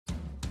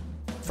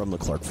From the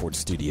Clark Ford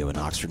Studio in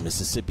Oxford,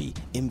 Mississippi,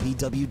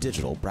 MBW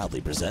Digital proudly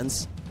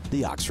presents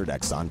the Oxford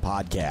Exxon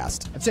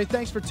Podcast. I'd say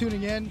thanks for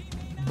tuning in,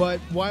 but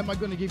why am I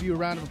going to give you a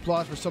round of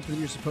applause for something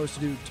you're supposed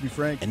to do, to be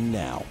frank? And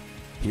now,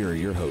 here are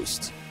your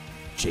hosts,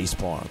 Chase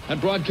Parham.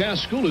 That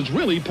broadcast school has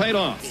really paid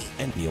off.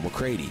 And Neal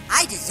McCready.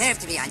 I deserve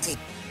to be on TV.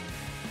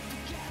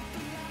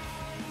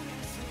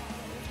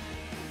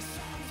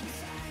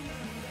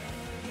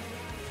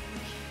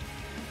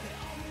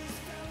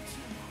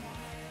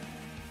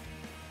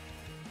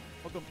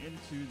 Welcome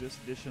into this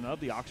edition of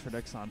the Oxford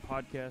Exxon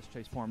Podcast.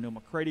 Chase Parham, Neal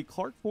McCready,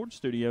 Clark Ford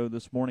Studio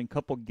this morning.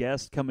 Couple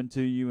guests coming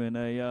to you in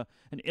an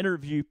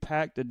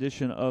interview-packed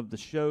edition of the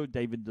show.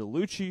 David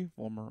Dellucci,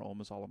 former Ole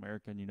Miss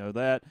All-American, you know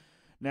that.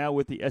 Now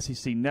with the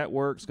SEC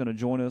Network, is going to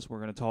join us. We're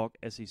going to talk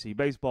SEC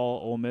baseball,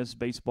 Ole Miss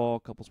baseball,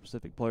 a couple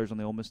specific players on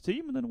the Ole Miss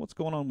team, and then what's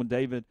going on with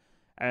David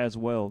as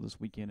well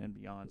this weekend and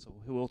beyond. So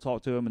we'll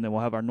talk to him, and then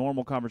we'll have our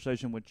normal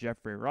conversation with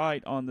Jeffrey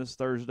Wright on this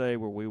Thursday,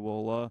 where we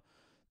will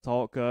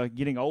talk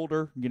getting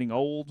older, getting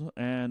old,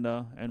 and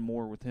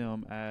more with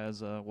him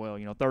as well.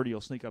 You know, 30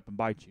 will sneak up and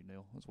bite you,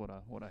 Neal. That's what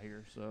I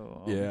hear.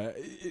 So yeah,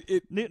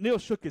 Neal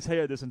shook his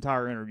head this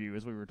entire interview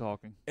as we were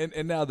talking.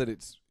 And now that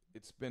it's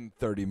been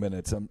 30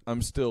 minutes,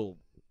 I'm still.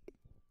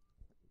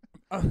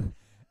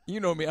 You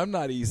know me, I'm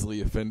not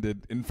easily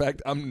offended. In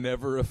fact, I'm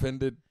never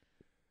offended.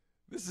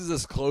 This is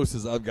as close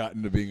as I've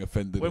gotten to being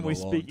offended when in a we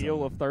long speak time.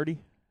 ill of 30.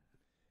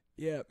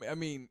 Yeah, I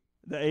mean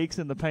the aches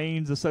and the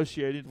pains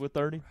associated with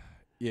 30.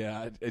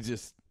 Yeah,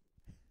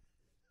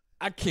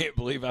 I can't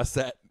believe I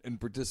sat and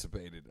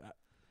participated.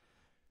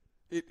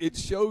 It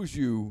shows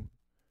you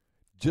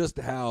just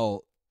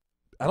how,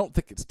 I don't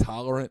think it's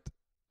tolerant.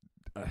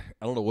 I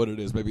don't know what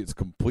it is. Maybe it's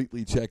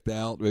completely checked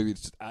out. Maybe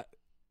it's just,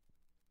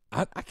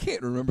 I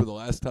can't remember the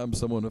last time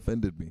someone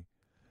offended me.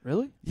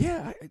 Really?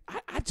 Yeah,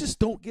 I just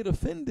don't get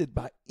offended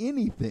by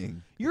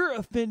anything. You're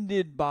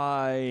offended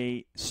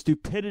by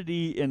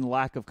stupidity and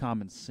lack of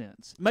common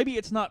sense. Maybe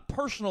it's not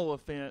personal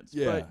offense,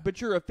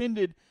 but you're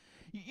offended.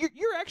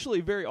 You're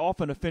actually very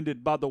often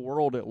offended by the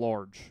world at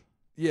large.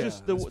 Yeah,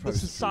 just the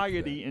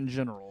society in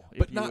general,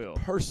 but if you not will.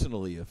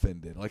 Personally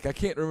offended. Like, I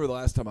can't remember the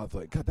last time I was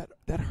like, God,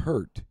 that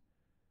hurt.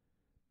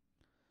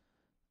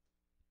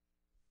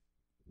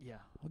 Yeah,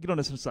 we'll get on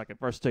this in a second.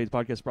 First, today's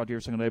podcast brought to you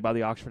every single day by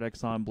the Oxford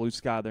Exxon Blue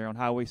Sky there on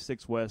Highway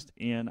 6 West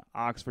in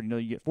Oxford. You know,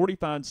 you get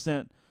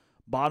 45-cent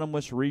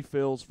bottomless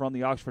refills from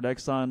the Oxford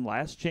Exxon.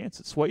 Last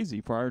chance at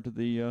Swayze prior to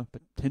the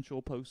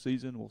potential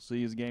postseason. We'll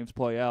see as games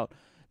play out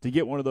to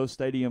get one of those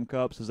stadium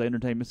cups as they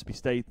entertain Mississippi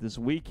State this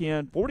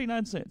weekend.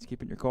 49 cents,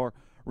 keeping your car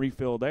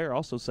refilled there.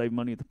 Also save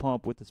money at the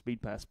pump with the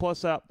Speed Pass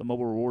Plus app, the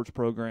mobile rewards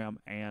program,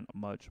 and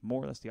much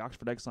more. That's the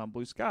Oxford Exxon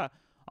Blue Sky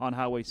on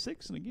Highway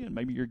 6. And again,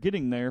 maybe you're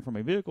getting there from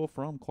a vehicle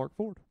from Clark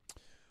Ford.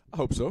 I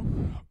hope so.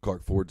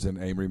 Clark Ford's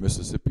in Amory,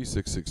 Mississippi.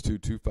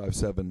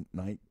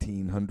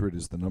 662-257-1900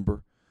 is the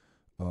number.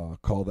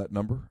 Call that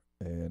number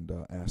and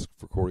ask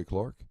for Corey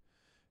Clark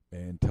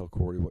and tell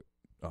Corey what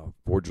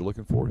Ford you're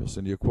looking for. He'll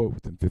send you a quote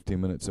within 15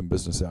 minutes in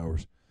business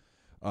hours.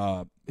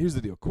 Here's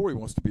the deal. Corey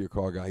wants to be your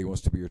car guy. He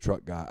wants to be your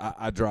truck guy.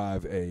 I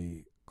drive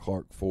a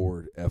Clark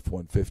Ford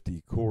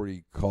F-150.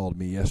 Corey called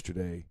me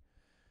yesterday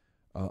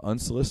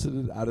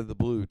unsolicited out of the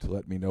blue to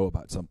let me know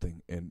about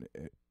something, and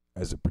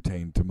as it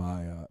pertained to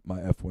my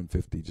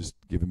F-150, just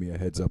giving me a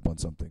heads up on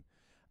something.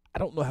 I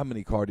don't know how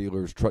many car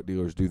dealers, truck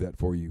dealers do that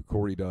for you.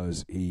 Corey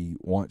does. He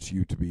wants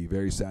you to be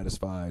very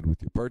satisfied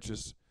with your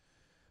purchase,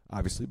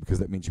 obviously, because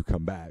that means you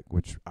come back,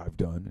 which I've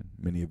done, and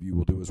many of you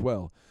will do as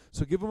well.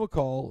 So give him a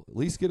call, at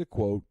least get a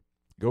quote,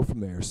 go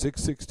from there,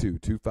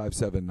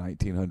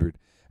 662-257-1900.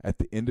 At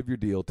the end of your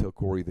deal, tell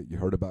Corey that you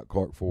heard about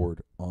Clark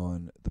Ford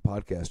on the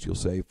podcast. You'll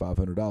save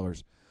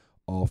 $500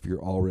 off your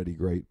already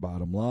great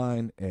bottom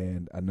line.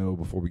 And I know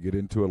before we get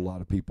into it, a lot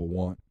of people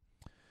want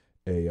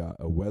a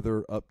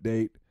weather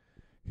update.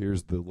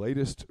 Here's the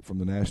latest from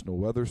the National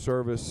Weather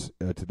Service.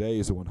 Today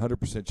is a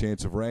 100%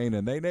 chance of rain,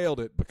 and they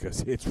nailed it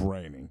because it's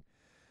raining.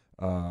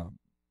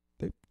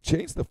 They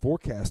changed the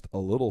forecast a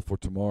little for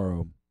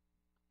tomorrow.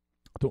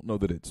 I don't know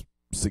that it's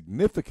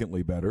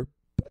significantly better,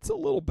 but it's a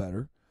little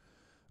better.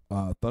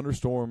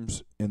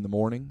 Thunderstorms in the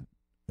morning,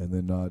 and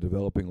then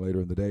developing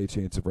later in the day.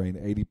 Chance of rain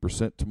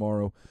 80%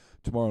 tomorrow.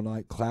 Tomorrow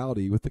night,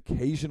 cloudy with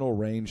occasional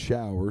rain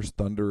showers.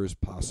 Thunder is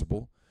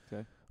possible.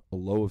 Okay. A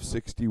low of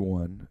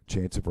 61.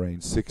 Chance of rain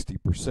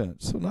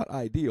 60%. So not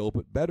ideal,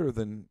 but better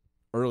than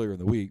earlier in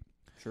the week.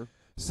 Sure.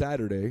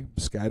 Saturday,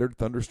 scattered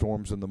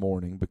thunderstorms in the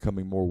morning,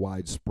 becoming more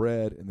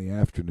widespread in the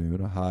afternoon.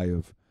 A high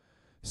of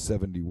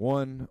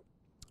 71.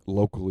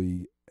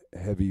 Locally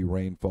heavy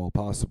rainfall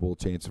possible.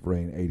 Chance of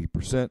rain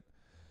 80%.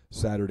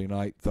 Saturday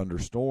night,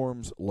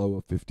 thunderstorms, low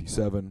of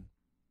 57.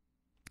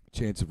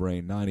 Chance of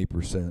rain,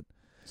 90%.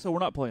 So we're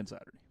not playing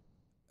Saturday.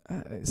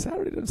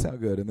 Saturday doesn't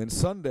sound good. And then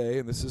Sunday,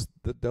 and this is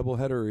the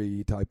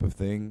doubleheader-y type of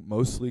thing,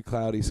 mostly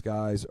cloudy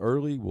skies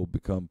early, will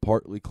become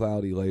partly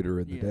cloudy later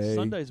in the day.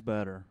 Sunday's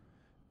better.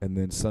 And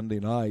then Sunday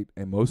night,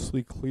 a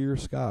mostly clear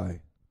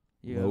sky,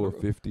 low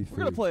of 53. We're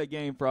going to play a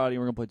game Friday,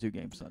 and we're going to play 2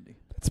 games Sunday.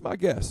 It's my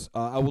guess.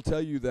 I will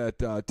tell you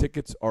that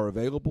tickets are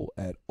available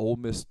at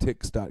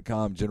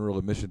OleMissTix.com. General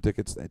admission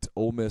tickets. That's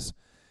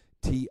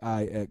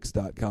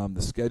OleMissTix.com.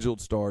 The scheduled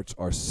starts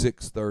are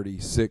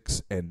 6:30,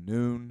 6, and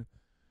noon.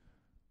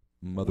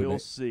 We'll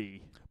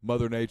see.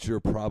 Mother Nature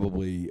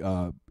probably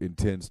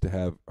intends to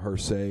have her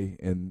say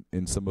in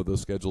some of those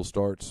scheduled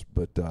starts,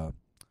 but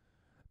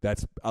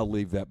I'll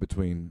leave that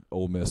between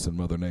Ole Miss and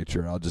Mother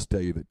Nature. I'll just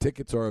tell you that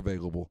tickets are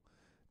available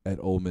at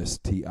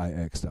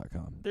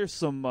OleMissTix.com. There's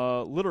some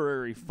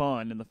literary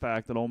fun in the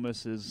fact that Ole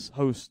Miss's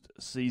host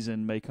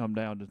season may come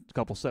down to a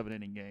couple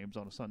 7-inning games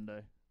on a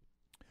Sunday.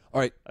 All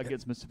right.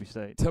 Against Mississippi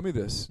State. Tell me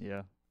this.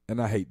 Yeah. And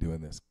I hate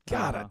doing this.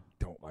 God, I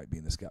don't like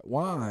being this guy.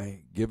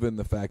 Why, given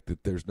the fact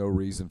that there's no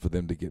reason for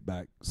them to get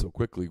back so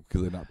quickly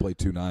because they not play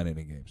 2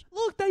 9-inning games?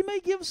 Look, they may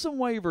give some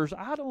waivers.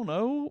 I don't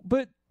know.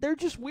 But they're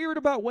just weird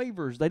about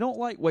waivers. They don't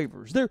like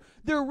waivers.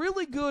 They're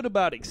really good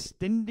about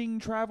extending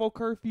travel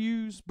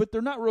curfews, but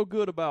they're not real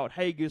good about,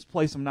 hey, just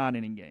play some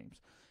 9-inning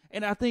games.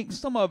 And I think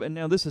some of it, and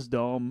now this is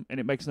dumb, and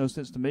it makes no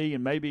sense to me,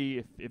 and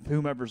maybe if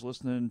whomever's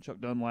listening,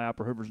 Chuck Dunlap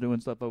or whoever's doing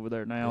stuff over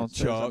there now,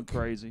 says something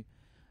crazy.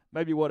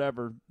 Maybe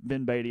whatever,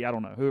 Ben Beatty, I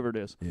don't know, whoever it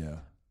is. Yeah.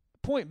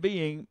 Point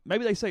being,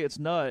 maybe they say it's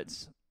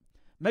nuts.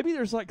 Maybe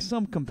there's like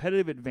some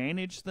competitive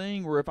advantage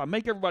thing where if I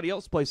make everybody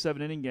else play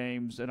 7-inning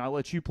games and I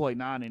let you play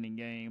 9-inning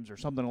games or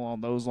something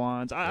along those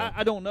lines.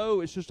 I don't know.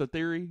 It's just a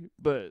theory,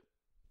 but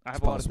I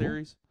have a lot of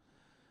theories.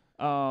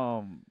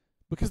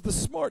 Because the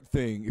smart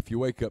thing, if you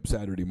wake up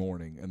Saturday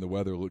morning and the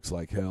weather looks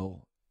like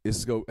hell,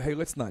 is to go, hey,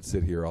 let's not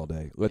sit here all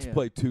day. Let's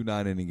play 2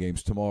 9-inning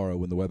games tomorrow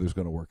when the weather's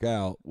going to work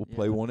out. We'll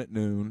play one at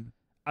noon.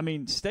 I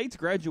mean, State's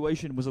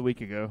graduation was a week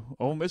ago.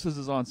 Ole Miss's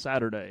is on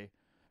Saturday.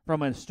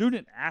 From a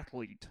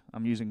student-athlete,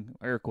 I'm using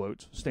air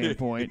quotes,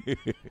 standpoint,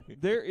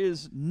 there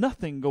is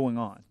nothing going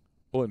on.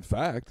 Well, in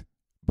fact,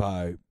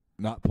 by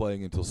not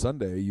playing until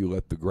Sunday, you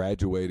let the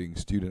graduating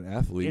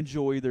student-athlete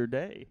enjoy their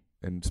day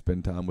and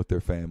spend time with their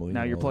family.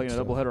 Now you're playing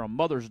a doubleheader on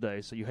Mother's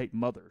Day, so you hate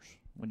mothers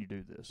when you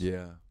do this.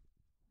 Yeah.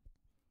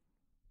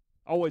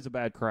 Always a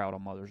bad crowd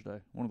on Mother's Day.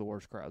 One of the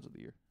worst crowds of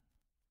the year.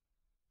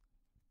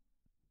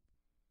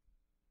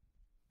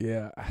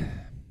 Yeah.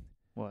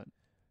 What?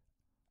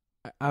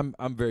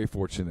 I'm very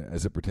fortunate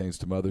as it pertains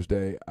to Mother's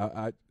Day.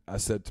 I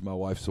said to my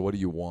wife, so what do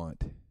you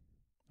want?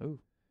 Oh.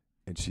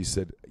 And she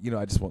said,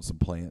 I just want some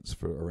plants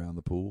for around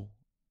the pool.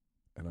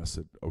 And I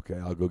said, okay,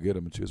 I'll go get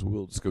them. And she goes,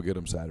 we'll just go get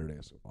them Saturday.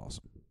 I said,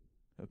 awesome.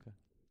 Okay.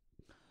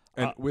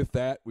 And with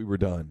that, we were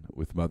done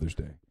with Mother's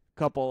Day.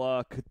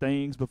 Couple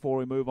things before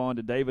we move on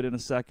to David in a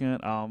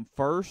second.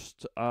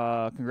 First,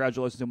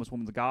 congratulations to this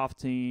women's golf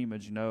team.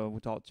 As you know, we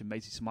talked to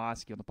Macy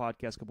Smoski on the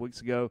podcast a couple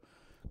weeks ago.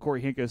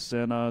 Corey Hinkes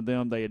and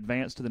them, they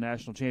advanced to the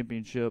national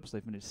championships. They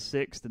finished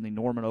 6th in the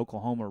Norman,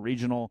 Oklahoma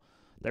regional.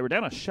 They were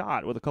down a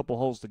shot with a couple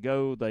holes to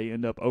go. They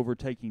end up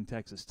overtaking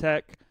Texas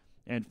Tech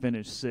and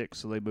finished 6th,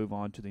 so they move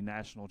on to the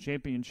national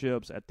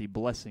championships at the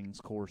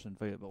Blessings course in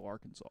Fayetteville,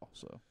 Arkansas.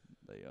 So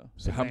they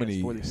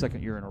advanced for the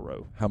second year in a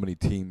row. How many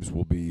teams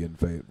will be in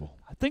Fayetteville?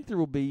 I think there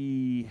will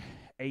be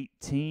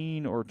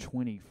 18 or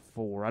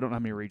 24. I don't know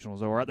how many regionals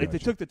there are. They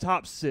took the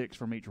top 6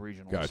 from each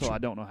regional, so I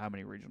don't know how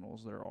many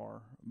regionals there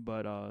are,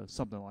 but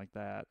something like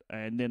that.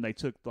 And then they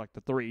took like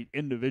the 3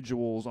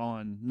 individuals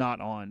not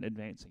on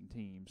advancing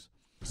teams.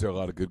 Is there a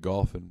lot of good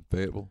golf in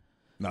Fayetteville?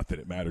 Not that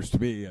it matters to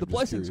me. The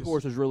Blessings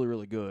course is really,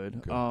 really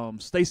good. Okay.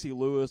 Stacy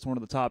Lewis, one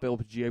of the top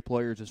LPGA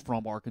players, is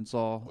from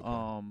Arkansas.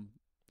 Okay.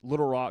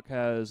 Little Rock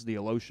has the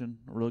Alotian,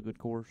 a really good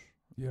course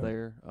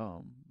there.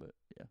 But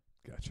yeah,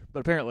 gotcha. But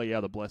apparently,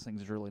 the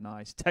Blessings is really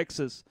nice.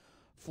 Texas,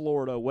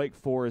 Florida, Wake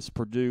Forest,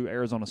 Purdue,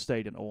 Arizona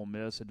State, and Ole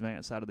Miss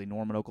advance out of the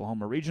Norman,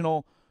 Oklahoma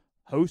regional.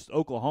 Host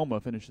Oklahoma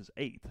finishes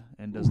 8th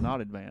and does not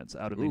advance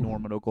out of the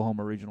Norman,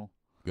 Oklahoma regional.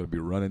 Going to be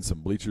running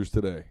some bleachers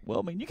today. Well,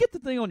 I mean, you get the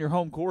thing on your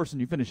home course and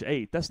you finish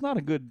 8th. That's not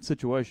a good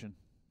situation.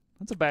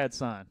 That's a bad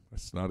sign.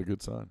 That's not a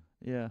good sign.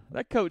 Yeah,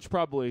 that coach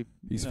probably.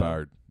 He's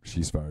fired.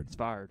 She's fired. He's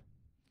fired.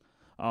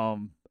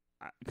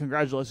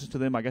 Congratulations to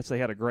them. I guess they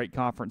had a great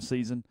conference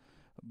season,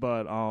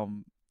 but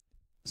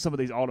some of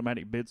these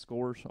automatic bid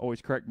scores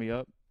always crack me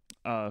up.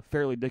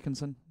 Fairleigh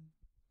Dickinson,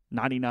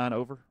 99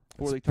 over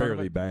for the tournament.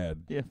 Fairly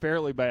bad. Yeah,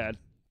 fairly bad.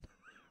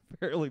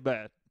 Fairly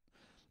bad.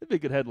 That'd be a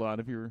good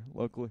headline if you were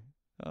locally.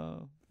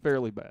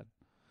 Fairly bad.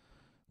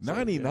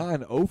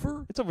 99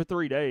 over? It's over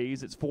 3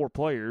 days. It's 4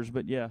 players,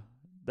 but yeah,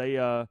 they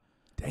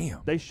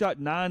damn. They shot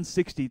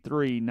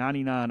 963,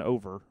 99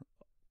 over.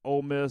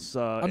 Ole Miss.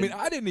 I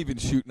didn't even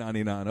shoot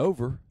 99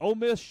 over. Ole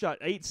Miss shot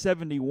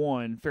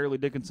 871. Fairleigh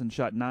Dickinson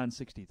shot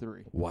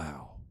 963.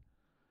 Wow.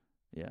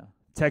 Yeah.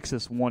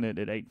 Texas won it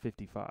at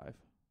 855.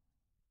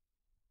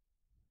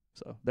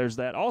 So there's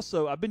that.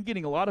 Also, I've been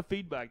getting a lot of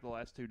feedback the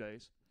last 2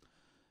 days.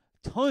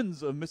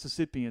 Tons of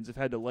Mississippians have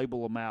had to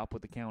label a map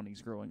with the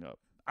counties growing up.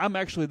 I'm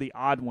actually the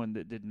odd one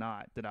that did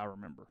not, that I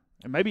remember.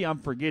 And maybe I'm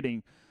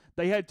forgetting.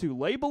 They had to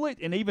label it,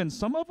 and even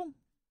some of them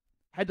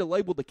had to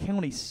label the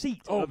county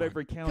seat of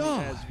every county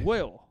as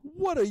well.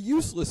 What a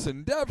useless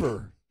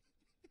endeavor.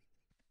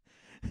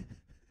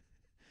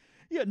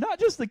 Yeah, not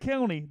just the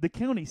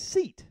county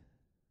seat.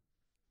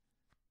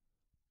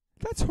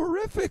 That's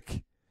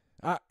horrific.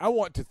 I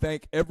want to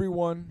thank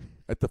everyone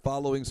at the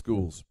following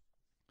schools: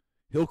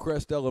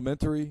 Hillcrest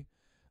Elementary,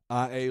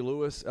 I.A.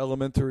 Lewis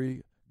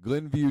Elementary,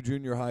 Glenview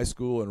Junior High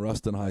School, and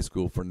Ruston High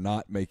School for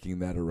not making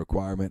that a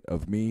requirement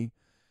of me.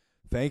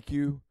 Thank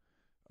you.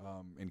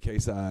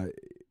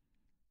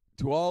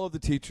 To all of the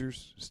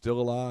teachers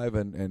still alive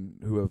and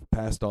who have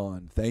passed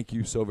on, thank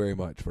you so very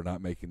much for not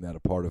making that a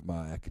part of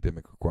my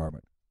academic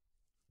requirement.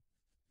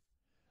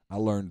 I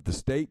learned the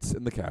states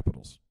and the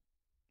capitals,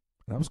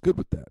 and I was good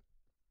with that.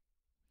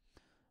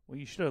 Well,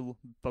 you should have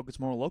focused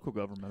more on local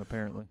government,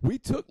 apparently. We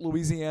took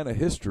Louisiana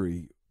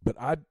history, but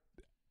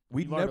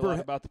we you learned never a lot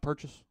about the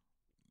purchase?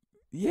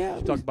 Yeah.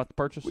 You talked about the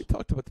purchase? We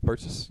talked about the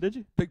purchase. Did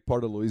you? Big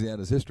part of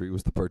Louisiana's history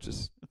was the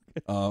purchase.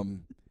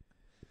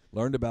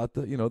 Learned about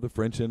the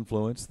French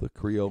influence, the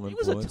Creole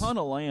influence. It was a ton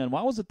of land.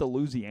 Why was it the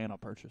Louisiana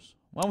purchase?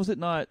 Why was it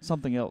not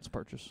something else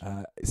purchase?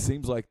 It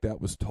seems like that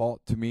was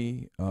taught to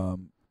me. Well,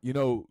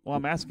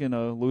 I'm asking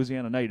a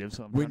Louisiana native.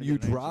 So when you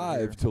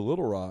drive to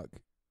Little Rock,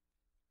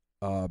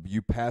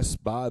 you pass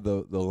by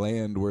the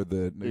land where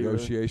the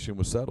negotiation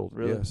was settled.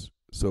 Really? Yes.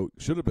 So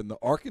it should have been the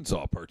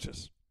Arkansas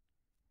purchase.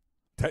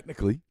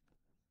 Technically.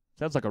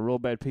 Sounds like a real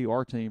bad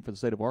PR team for the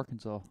state of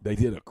Arkansas. They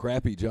did a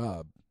crappy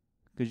job.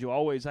 Because you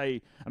always,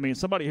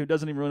 somebody who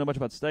doesn't even really know much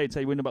about states,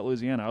 hey, we know about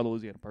Louisiana, the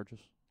Louisiana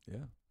purchase.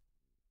 Yeah.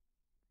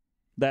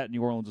 That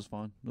New Orleans is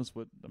fun. That's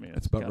what,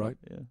 That's about right.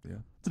 Yeah. Yeah.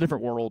 It's a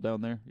different world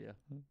down there. Yeah.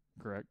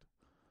 Correct.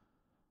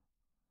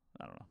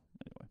 I don't know.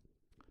 Anyway.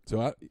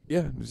 So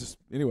it was just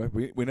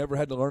we never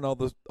had to learn all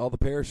the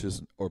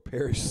parishes or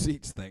parish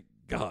seats, thank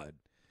God.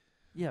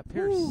 Yeah,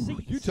 parish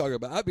seats. You talk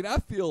about I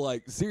feel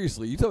like,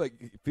 seriously, you talk about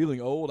feeling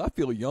old, I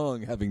feel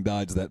young having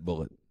dodged that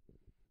bullet.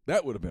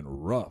 That would have been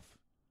rough.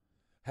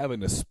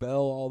 Having to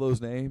spell all those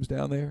names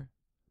down there.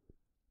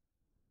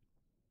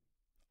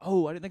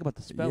 Oh, I didn't think about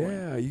the spelling.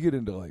 Yeah, you get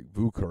into like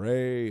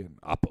Vauqueré and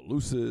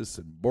Opelousas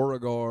and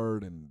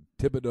Beauregard and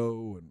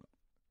Thibodeau and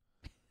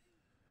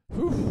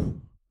whew.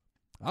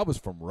 I was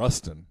from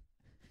Ruston.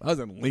 I was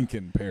in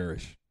Lincoln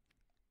Parish.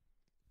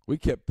 We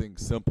kept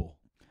things simple.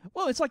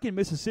 Well, it's like in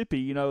Mississippi,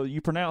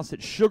 you pronounce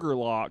it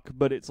Sugarlock,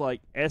 but it's like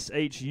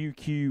Shuqualak.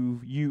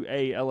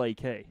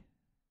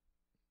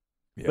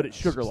 Yeah, but it's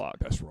Sugarlock.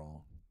 That's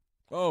wrong.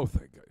 Oh,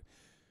 thank God.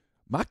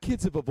 My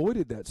kids have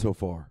avoided that so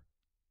far.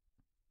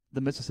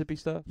 The Mississippi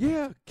stuff?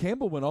 Yeah,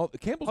 Campbell's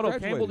graduated.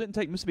 Campbell didn't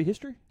take Mississippi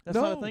history? That's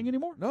not a thing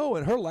anymore? No,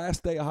 and her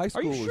last day of high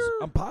school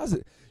I'm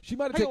positive. She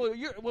might have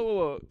taken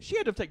whoa. She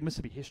had to take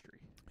Mississippi history.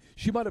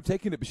 She might have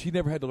taken it, but she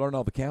never had to learn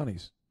all the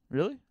counties.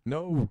 Really?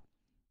 No.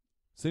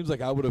 Seems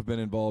like I would have been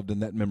involved in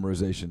that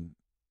memorization.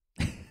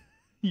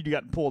 You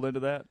got pulled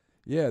into that?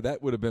 Yeah,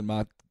 that would have been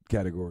my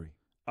category.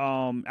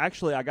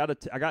 Actually, I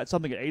got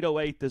something at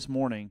 8:08 this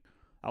morning.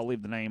 I'll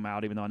leave the name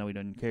out, even though I know he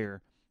doesn't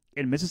care.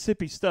 In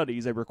Mississippi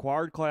Studies, a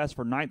required class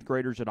for 9th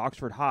graders at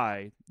Oxford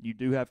High, you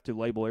do have to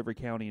label every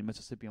county in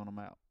Mississippi on a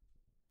map.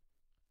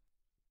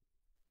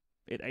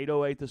 At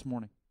 8:08 this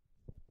morning.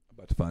 I'm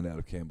about to find out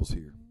if Campbell's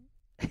here.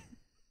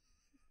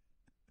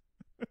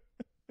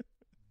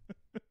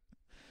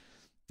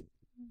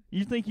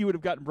 You think you would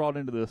have gotten brought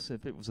into this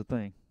if it was a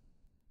thing?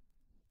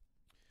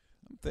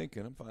 I'm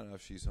thinking. I'm finding out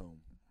if she's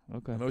home.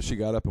 Okay. I know she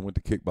got up and went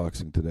to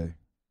kickboxing today.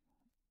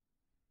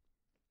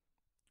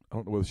 I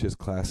don't know whether she has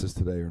classes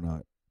today or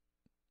not.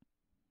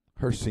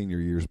 Her senior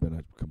year's been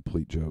a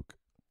complete joke.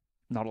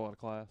 Not a lot of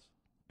class.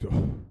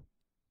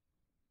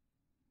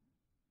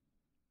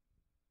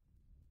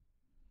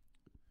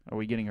 Are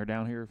we getting her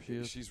down here if she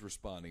is? She's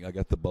responding. I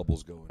got the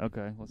bubbles going.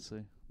 Okay, let's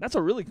see. That's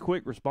a really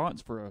quick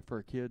response for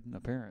a kid and a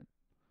parent.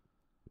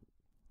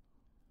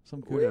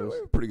 Some kudos. We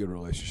have a pretty good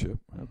relationship.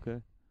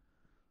 Okay.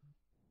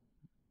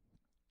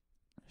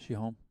 Is she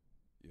home?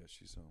 Yeah,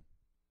 she's home.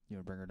 You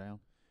want to bring her down?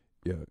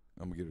 Yeah,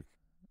 I'm going to get her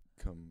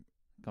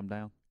come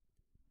down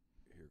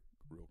here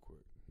real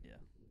quick. Yeah.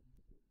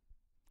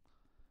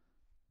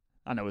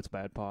 I know it's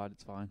bad pod.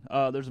 It's fine.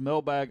 There's a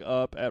mailbag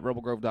up at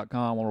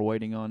rebelgrove.com while we're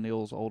waiting on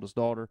Neal's oldest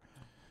daughter.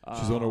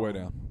 She's on her way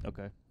down.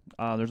 Okay.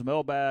 There's a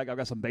mailbag. I've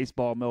got some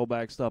baseball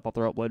mailbag stuff I'll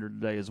throw up later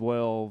today as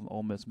well.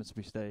 Ole Miss,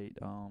 Mississippi State.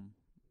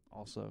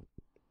 Also,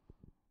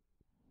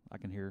 I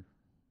can hear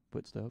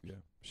footsteps. Yeah.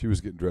 She was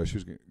getting dressed. She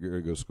was getting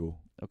ready to go to school.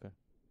 Okay.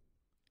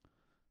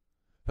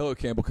 Hello,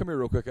 Campbell. Come here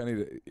real quick. I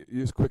need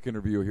just a quick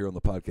interview here on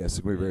the podcast. It's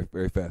going to be very,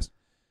 very fast.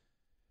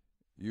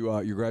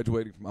 You're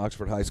graduating from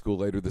Oxford High School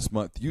later this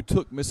month. You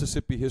took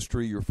Mississippi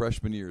history your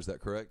freshman year. Is that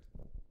correct?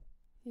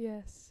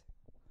 Yes.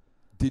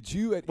 Did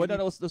you?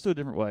 No, let's do it a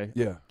different way.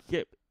 Yeah.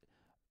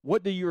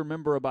 What do you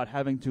remember about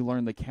having to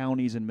learn the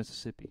counties in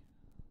Mississippi?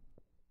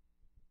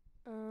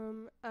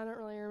 I don't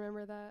really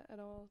remember that at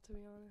all, to be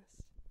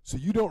honest. So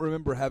you don't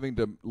remember having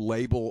to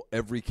label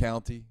every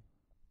county?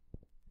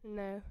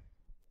 No.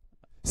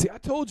 See, I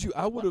told you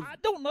I would have. I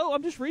don't know.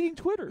 I'm just reading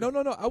Twitter. No.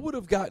 I would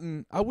have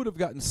gotten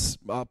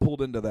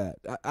pulled into that.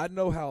 I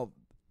know how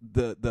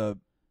the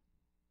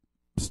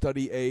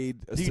study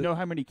aid. Do you know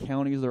how many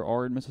counties there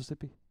are in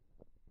Mississippi?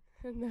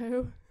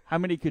 No. How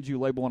many could you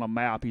label on a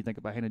map? You think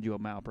if I handed you a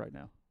map right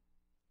now?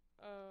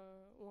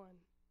 1.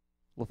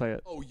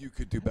 Lafayette. Oh, you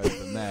could do better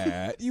than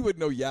that. You would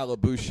know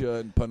Yalabusha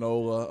and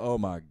Panola. Oh,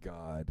 my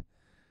God.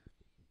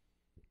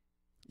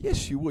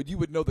 Yes, you would. You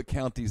would know the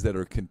counties that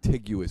are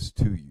contiguous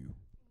to you.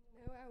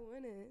 No, I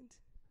wouldn't.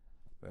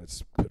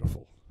 That's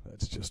pitiful.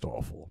 That's just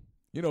awful.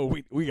 You know,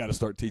 we got to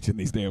start teaching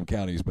these damn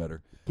counties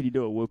better. Can you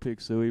do a Woo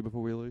Pig Suey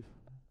before we leave?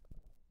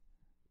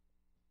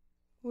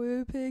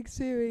 Woo Pig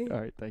Suey. All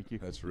right, thank you.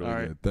 That's really All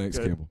right, good. Thanks,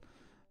 good. Campbell.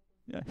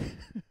 Yeah.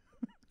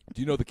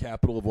 Do you know the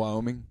capital of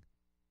Wyoming?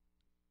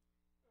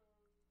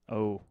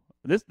 Oh,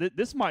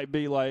 this might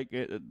be like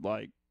You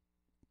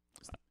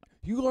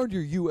learned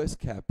your U.S.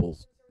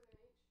 capitals.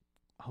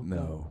 oh,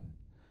 No.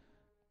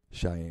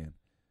 Cheyenne.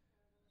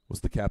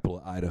 What's the capital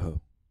of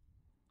Idaho?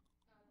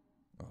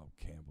 Oh,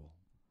 Campbell.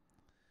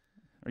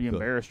 Are you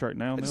embarrassed right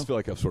now, I Neil? just feel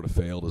like I've sort of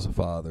failed as a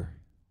father.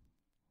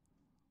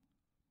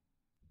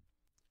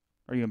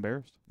 Are you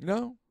embarrassed?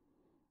 No.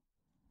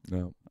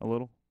 A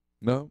little.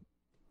 No.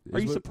 Are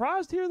you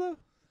surprised here though?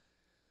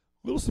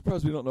 A little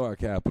surprised we don't know our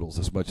capitals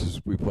as much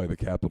as we play the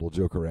capital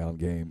joke around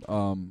game.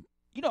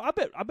 You know, I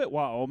bet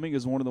Wyoming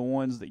is one of the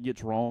ones that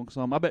gets wrong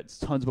some. I bet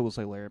tons of people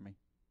say Laramie.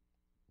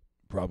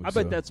 Probably. I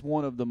bet that's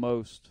one of the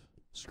most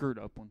screwed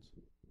up ones.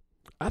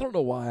 I don't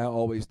know why I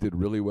always did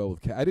really well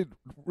with. I did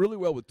really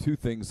well with two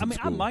things. In I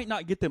school. might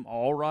not get them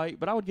all right,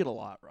 but I would get a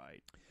lot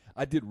right.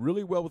 I did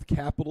really well with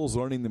capitals,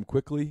 learning them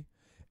quickly,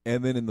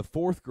 and then in the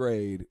 4th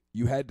grade,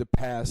 you had to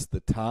pass the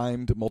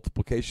timed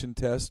multiplication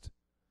test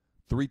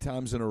 3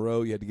 times in a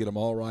row. You had to get them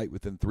all right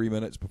within 3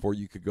 minutes before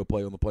you could go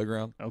play on the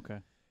playground. Okay.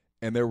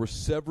 And there were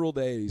several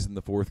days in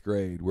the 4th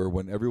grade where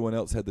when everyone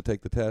else had to take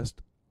the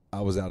test, I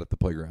was out at the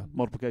playground.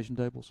 Multiplication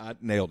tables. I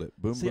nailed it.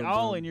 Boom, See, boom, I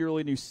only boom.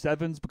 really knew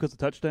sevens because of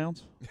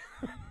touchdowns.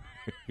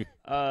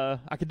 I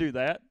could do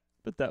that,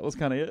 but that was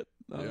kind of it.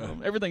 Yeah.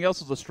 Everything else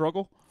was a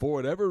struggle. For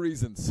whatever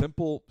reason,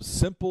 simple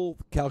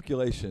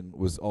calculation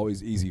was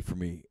always easy for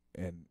me,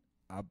 and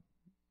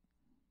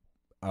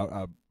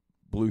I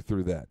blew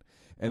through that.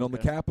 And on the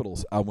Okay.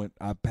 capitals,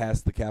 I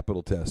passed the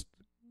capital test.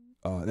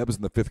 That was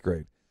in the 5th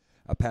grade.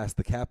 I passed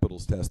the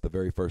capitals test the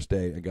very first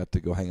day and got to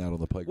go hang out on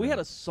the playground. We had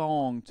a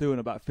song, too, in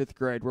about 5th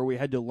grade where we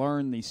had to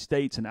learn these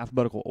states in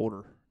alphabetical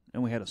order,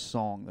 and we had a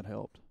song that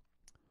helped.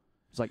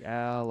 It's like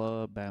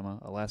Alabama,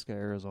 Alaska,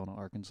 Arizona,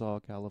 Arkansas,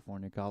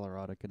 California,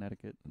 Colorado,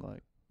 Connecticut.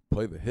 Like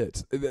play the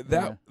hits.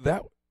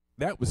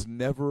 That was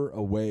never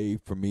a way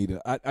for me to.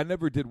 I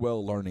never did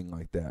well learning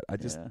like that. I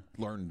just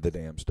learned the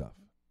damn stuff.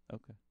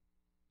 Okay.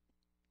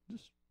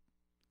 Just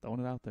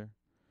throwing it out there.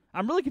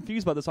 I'm really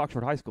confused by this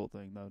Oxford High School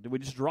thing, though. Did we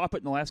just drop it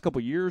in the last couple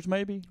of years,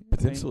 maybe?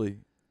 Potentially.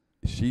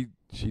 She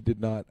did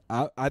not.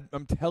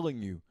 I'm telling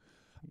you,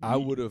 I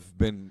would have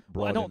been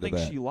brought into that. I don't think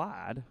she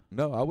lied.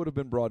 No, I would have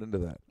been brought into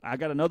that. I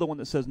got another one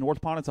that says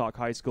North Pontotoc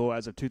High School,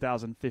 as of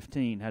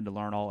 2015, had to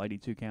learn all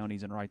 82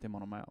 counties and write them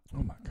on a map.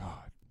 Oh, my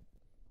God.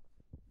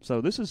 So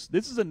this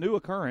is a new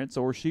occurrence,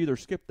 or she either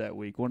skipped that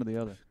week, one or the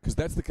other. Because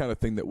that's the kind of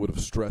thing that would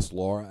have stressed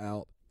Laura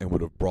out and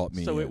would have brought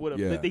me So in. it would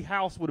have the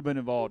house would have been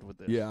involved with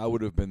this. Yeah, I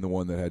would have been the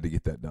one that had to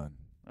get that done.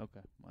 Okay,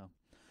 well.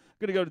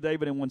 Going to go to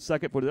David in 1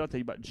 second. But I'll tell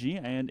you about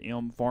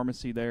G&M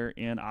Pharmacy there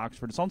in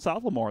Oxford. It's on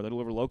South Lamar. They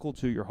deliver local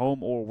to your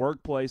home or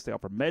workplace. They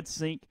offer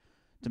MedSync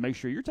to make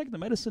sure you're taking the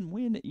medicine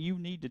when you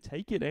need to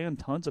take it, and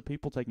tons of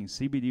people taking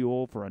CBD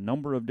oil for a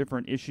number of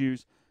different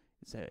issues.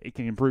 It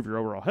can improve your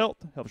overall health,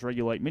 helps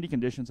regulate many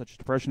conditions such as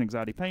depression,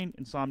 anxiety, pain,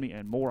 insomnia,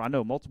 and more. I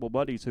know multiple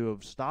buddies who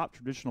have stopped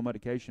traditional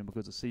medication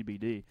because of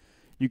CBD.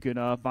 You can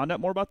find out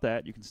more about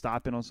that. You can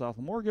stop in on South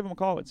Lamar or give them a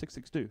call at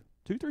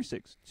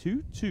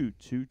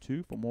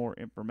 662-236-2222 for more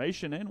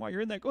information. And while you're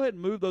in there, go ahead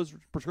and move those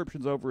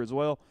prescriptions over as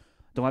well.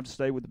 Don't have to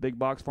stay with the big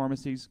box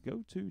pharmacies.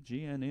 Go to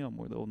G&M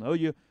where they'll know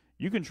you.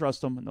 You can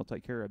trust them, and they'll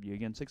take care of you.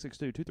 Again,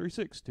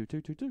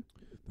 662-236-2222.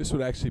 This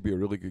would actually be a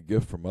really good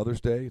gift for Mother's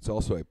Day. It's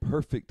also a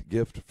perfect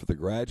gift for the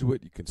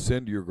graduate. You can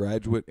send your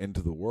graduate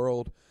into the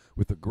world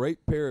with a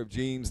great pair of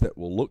jeans that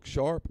will look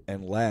sharp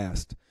and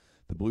last.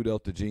 The Blue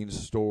Delta Jeans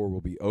store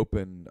will be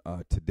open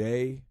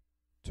today,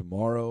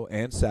 tomorrow,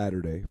 and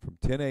Saturday from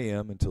 10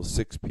 a.m. until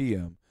 6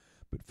 p.m.,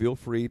 but feel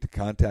free to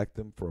contact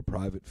them for a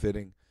private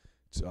fitting.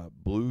 It's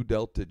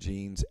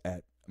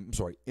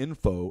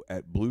info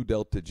at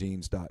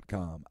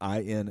bluedeltajeans.com,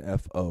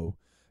 info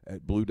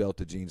at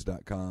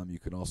bluedeltajeans.com. You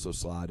can also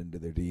slide into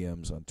their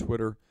DMs on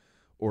Twitter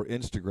or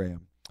Instagram.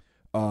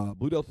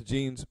 Blue Delta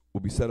Jeans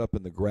will be set up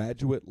in the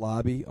graduate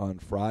lobby on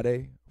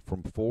Friday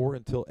from 4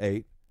 until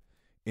 8.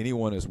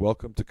 Anyone is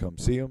welcome to come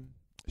see them,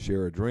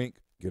 share a drink,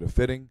 get a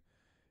fitting.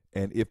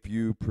 And if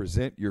you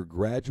present your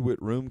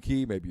graduate room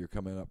key, maybe you're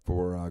coming up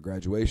for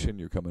graduation,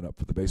 you're coming up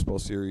for the baseball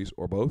series,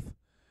 or both,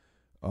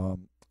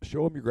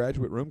 show them your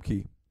graduate room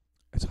key.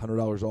 It's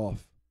 $100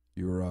 off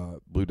your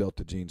Blue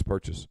Delta Jeans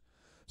purchase.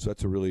 So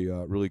that's a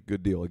really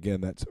good deal. Again,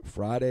 that's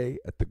Friday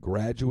at the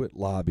graduate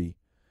lobby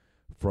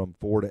from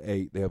 4 to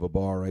 8. They have a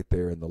bar right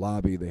there in the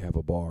lobby. They have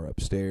a bar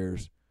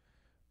upstairs.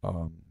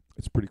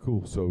 It's pretty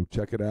cool. So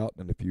check it out.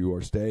 And if you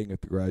are staying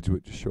at the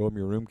graduate, just show them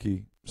your room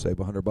key. Save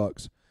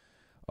 $100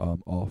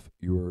 off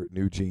your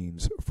new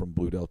jeans from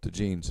Blue Delta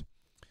Jeans.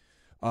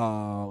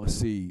 Let's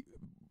see.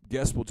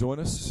 guests will join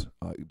us.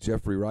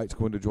 Jeffrey Wright's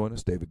going to join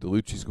us. David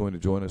Dellucci is going to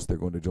join us. They're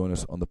going to join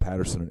us on the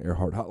Patterson and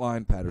Earhart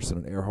hotline. Patterson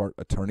and Earhart,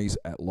 attorneys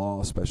at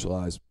law,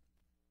 specialize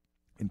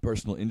in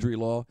personal injury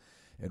law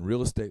and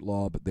real estate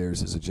law, but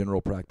theirs is a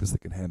general practice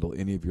that can handle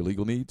any of your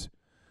legal needs.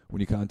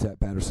 When you contact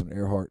Patterson and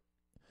Earhart,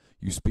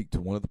 you speak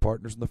to one of the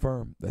partners in the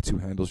firm. That's who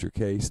handles your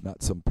case,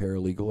 not some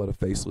paralegal at a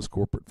faceless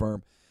corporate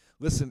firm.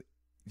 Listen,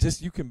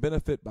 just you can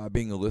benefit by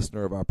being a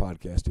listener of our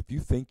podcast. If you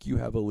think you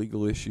have a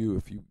legal issue,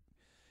 if you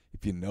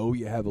know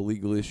you have a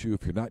legal issue,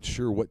 if you're not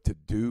sure what to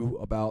do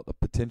about a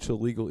potential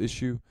legal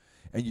issue,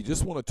 and you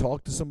just want to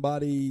talk to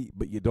somebody,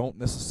 but you don't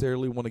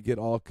necessarily want to get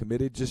all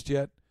committed just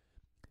yet,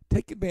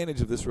 take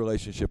advantage of this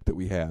relationship that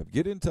we have.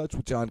 Get in touch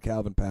with John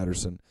Calvin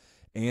Patterson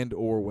and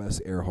or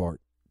Wes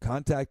Earhart.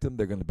 Contact them.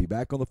 They're going to be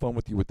back on the phone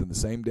with you within the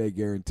same day,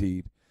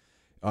 guaranteed.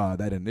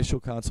 That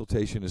initial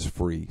consultation is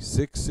free,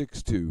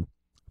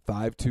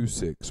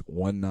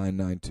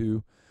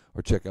 662-526-1992,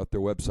 or check out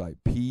their website,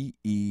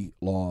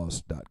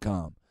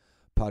 pelaws.com.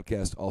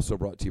 Podcast also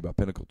brought to you by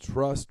Pinnacle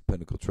Trust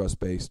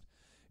based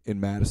in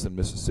Madison,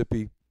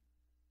 Mississippi.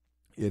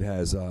 It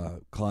has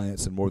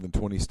clients in more than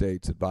 20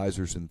 states,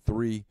 advisors in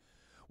 3.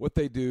 What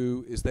they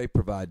do is they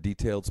provide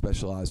detailed,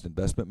 specialized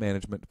investment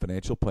management,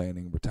 financial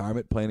planning,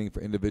 retirement planning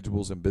for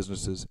individuals and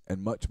businesses,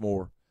 and much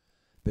more.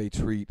 They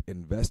treat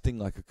investing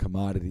like a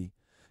commodity.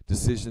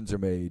 Decisions are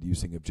made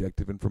using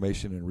objective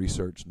information and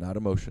research, not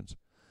emotions.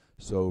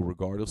 So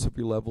regardless of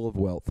your level of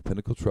wealth,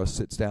 Pinnacle Trust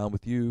sits down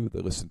with you.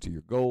 They listen to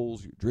your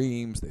goals, your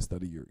dreams. They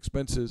study your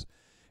expenses,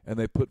 and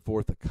they put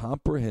forth a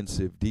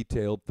comprehensive,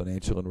 detailed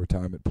financial and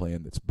retirement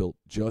plan that's built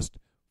just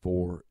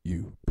for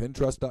you.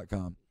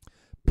 PinTrust.com.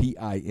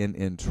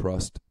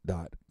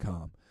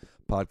 PINNtrust.com.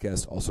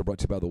 Podcast also brought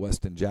to you by the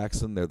Westin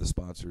Jackson. They're the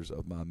sponsors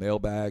of my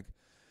mailbag,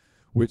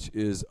 which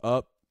is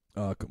up,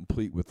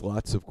 complete with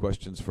lots of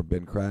questions from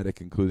Ben Craddock,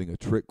 including a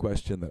trick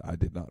question that I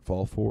did not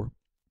fall for.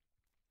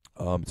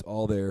 It's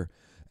all there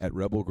at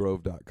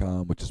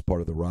rebelgrove.com, which is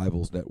part of the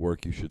Rivals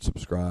Network. You should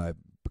subscribe,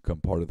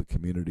 become part of the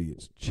community.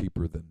 It's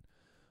cheaper than,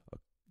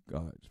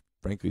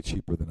 frankly,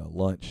 cheaper than a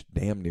lunch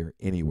damn near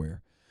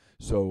anywhere.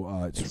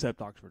 So except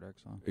Oxford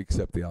Exxon.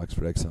 Except the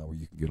Oxford Exxon, where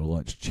you can get a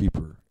lunch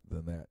cheaper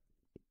than that.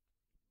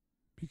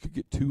 You could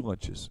get 2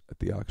 lunches at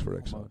the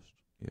Oxford Exxon. Almost.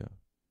 Yeah.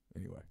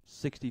 Anyway.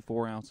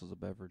 64 ounces of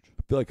beverage.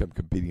 I feel like I'm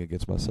competing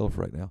against myself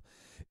right now.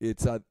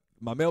 It's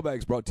my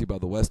mailbag's brought to you by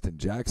the Westin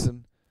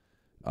Jackson.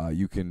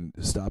 You can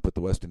stop at the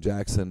Westin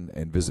Jackson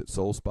and visit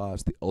Soul Spa.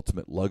 It's the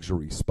ultimate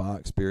luxury spa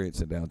experience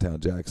in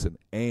downtown Jackson.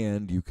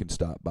 And you can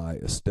stop by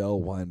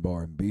Estelle Wine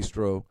Bar and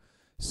Bistro,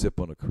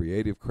 sip on a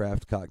creative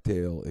craft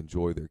cocktail,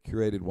 enjoy their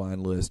curated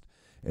wine list,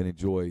 and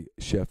enjoy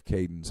Chef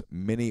Caden's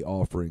many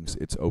offerings.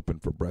 It's open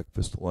for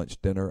breakfast,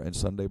 lunch, dinner, and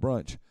Sunday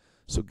brunch.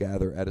 So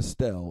gather at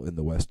Estelle in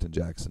the Westin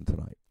Jackson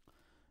tonight.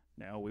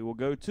 Now we will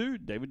go to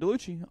David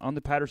Dellucci on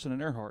the Patterson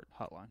and Earhart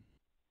hotline.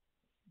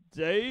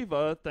 Dave,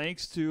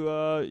 thanks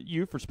to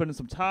you for spending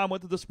some time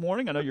with us this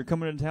morning. I know you're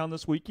coming into town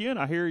this weekend.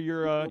 I hear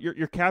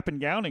you're cap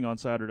and gowning on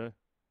Saturday.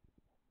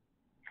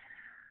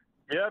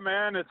 Yeah,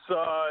 man, it's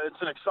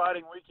an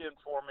exciting weekend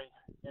for me,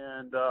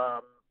 and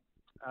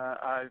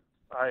I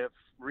have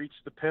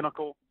reached the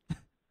pinnacle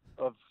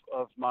of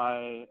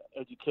my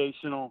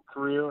educational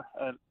career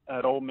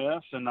at Ole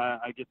Miss, and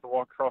I get to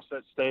walk across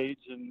that stage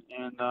and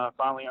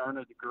finally earn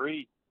a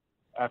degree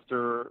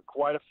after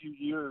quite a few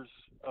years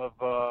of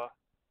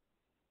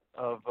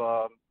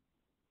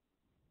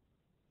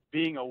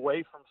being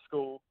away from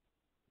school.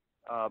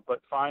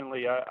 But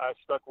finally, I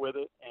stuck with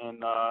it,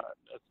 and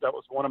that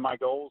was one of my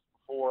goals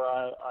before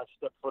I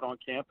stepped foot on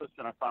campus,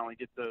 and I finally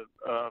get to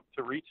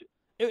reach it.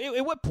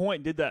 At what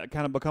point did that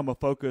kind of become a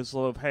focus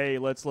of, hey,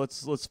 let's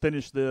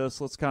finish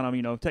this, let's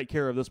kind of take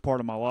care of this part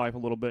of my life a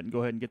little bit and go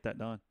ahead and get that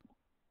done?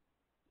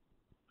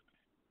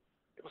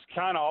 It was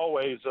kind of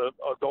always a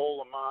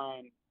goal of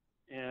mine,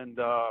 and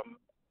I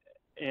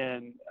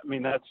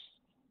mean that's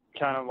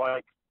kind of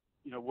like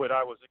what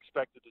I was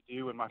expected to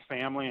do in my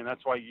family, and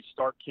that's why you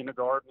start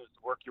kindergarten, is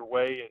to work your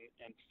way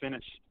and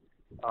finish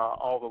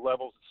all the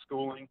levels of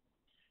schooling.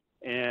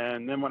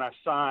 And then when I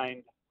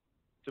signed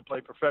to play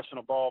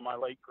professional ball, my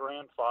late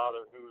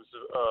grandfather, who was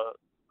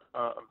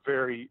a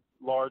very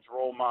large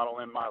role model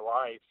in my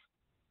life,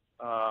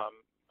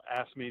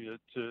 asked me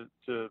to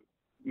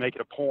make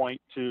it a point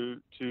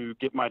to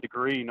get my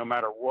degree no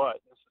matter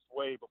what. This is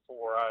way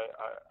before I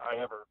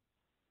ever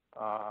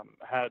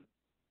had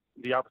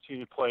the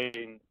opportunity to play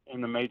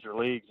in the major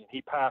leagues, and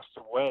he passed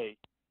away.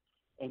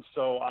 And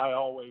so I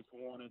always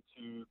wanted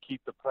to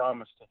keep the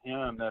promise to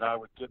him that I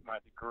would get my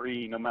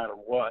degree no matter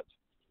what.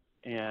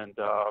 And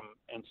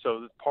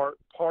so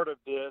part of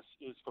this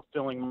is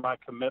fulfilling my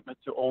commitment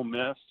to Ole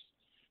Miss,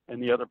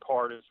 and the other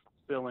part is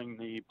fulfilling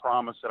the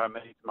promise that I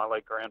made to my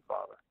late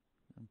grandfather.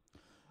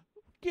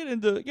 Get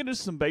into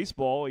some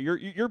baseball.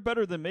 You're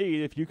better than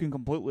me if you can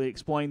completely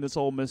explain this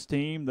Ole Miss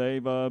team.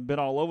 They've been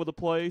all over the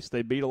place.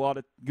 They beat a lot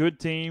of good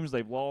teams.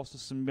 They've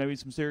lost to maybe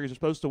some series they're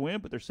supposed to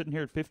win, but they're sitting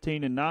here at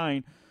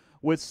 15-9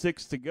 with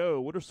 6 to go.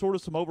 What are sort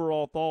of some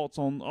overall thoughts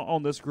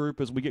on this group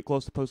as we get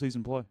close to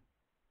postseason play?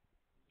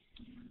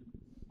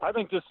 I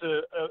think this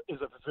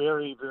is a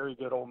very, very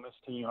good Ole Miss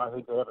team. I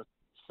think they have a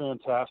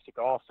fantastic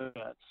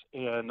offense,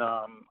 and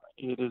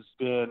it has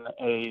been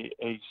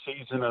a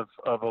season of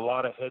a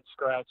lot of head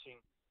scratching,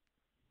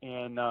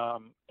 and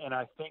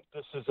I think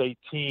this is a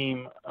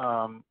team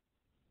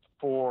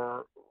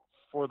for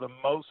the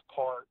most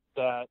part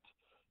that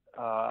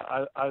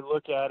I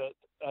look at it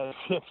as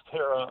if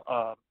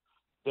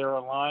they're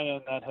a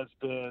lion that has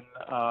been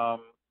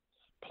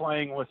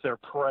playing with their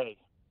prey.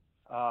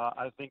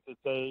 I think that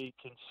they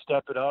can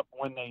step it up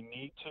when they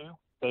need to.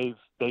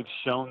 They've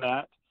shown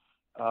that.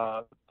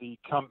 The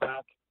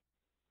comeback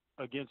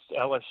against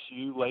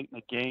LSU late in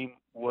the game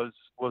was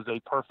a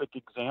perfect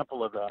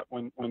example of that.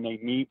 When they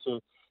need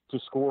to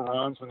score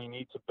runs, when they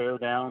need to bear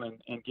down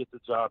and get the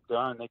job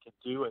done, they can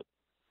do it.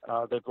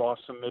 They've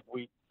lost some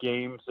midweek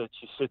games that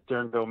you sit there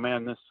and go,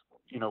 man, this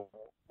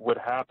would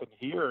happen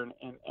here.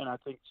 And I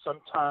think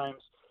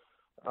sometimes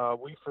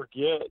we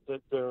forget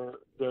that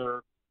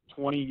they're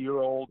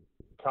 20-year-old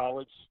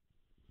college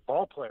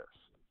ball players.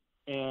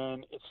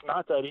 And it's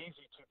not that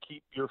easy to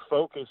keep your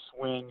focus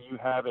when you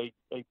have a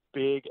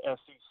big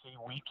SEC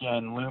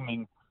weekend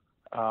looming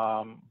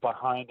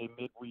behind a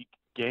midweek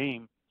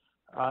game.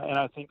 And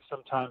I think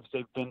sometimes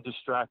they've been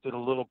distracted a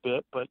little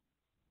bit. But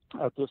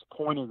at this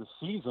point of the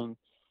season,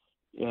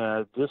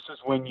 this is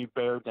when you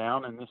bear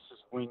down, and this is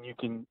when you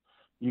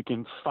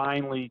can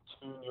finally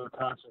tune your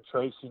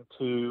concentration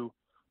to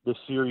the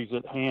series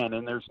at hand.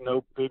 And there's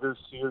no bigger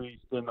series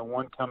than the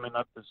one coming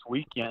up this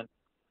weekend.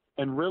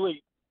 And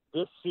really,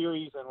 this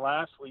series and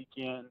last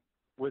weekend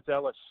with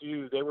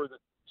LSU, they were the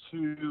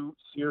two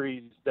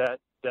series that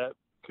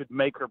could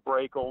make or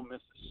break Ole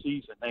Miss's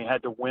season. They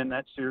had to win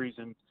that series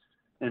in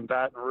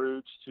Baton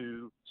Rouge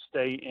to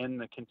stay in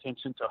the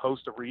contention to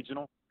host a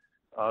regional.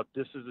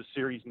 This is a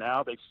series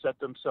now. They've set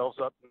themselves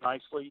up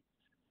nicely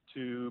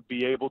to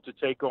be able to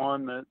take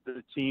on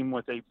the team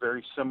with a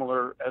very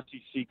similar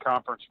SEC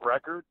conference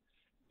record.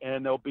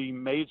 And there'll be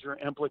major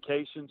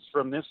implications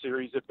from this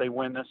series if they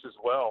win this as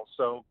well.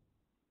 So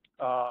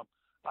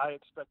I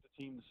expect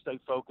the team to stay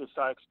focused.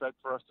 I expect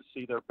for us to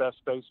see their best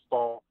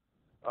baseball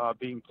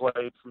being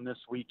played from this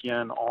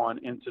weekend on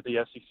into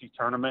the SEC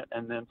tournament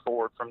and then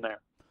forward from there.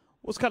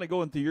 What's kind of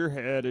going through your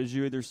head as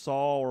you either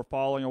saw or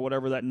following or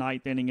whatever that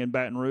ninth inning in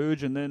Baton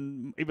Rouge, and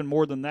then even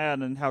more than that,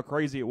 and how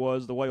crazy it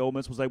was the way Ole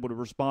Miss was able to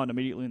respond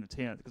immediately in the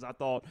 10th? Because I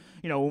thought,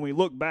 when we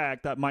look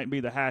back, that might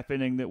be the half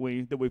inning that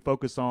we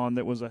focus on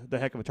that was the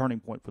heck of a turning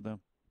point for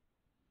them.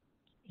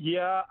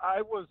 Yeah,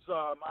 I was in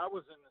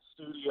the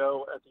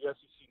studio at the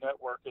SEC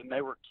Network, and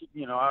they were,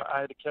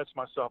 I had to catch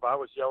myself. I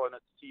was yelling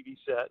at the TV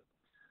set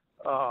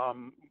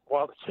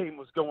while the game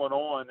was going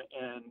on,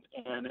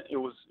 and it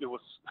was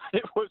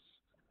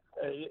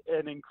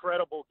an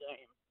incredible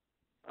game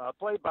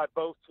played by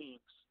both teams.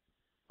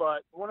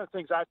 But one of the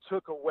things I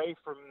took away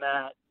from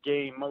that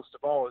game most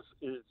of all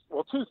is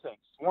two things.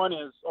 One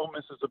is Ole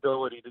Miss's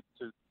ability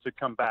to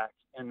come back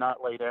and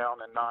not lay down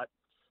and not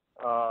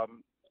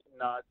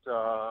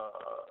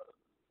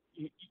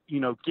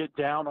get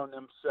down on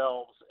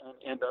themselves and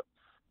end up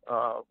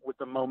with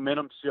the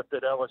momentum shift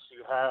that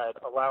LSU had,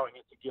 allowing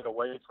it to get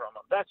away from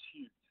them. That's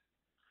huge.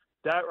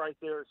 That right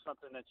there is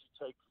something that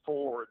you take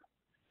forward.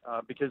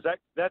 Because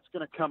that's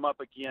going to come up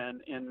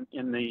again in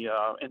the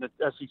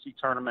SEC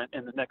tournament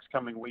in the next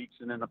coming weeks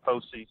and in the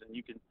postseason.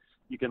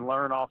 You can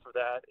learn off of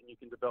that, and you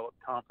can develop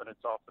confidence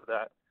off of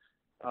that.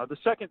 The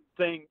second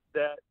thing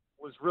that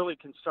was really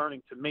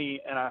concerning to me,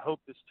 and I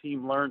hope this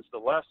team learns the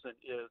lesson,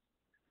 is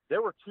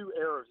there were two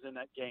errors in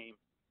that game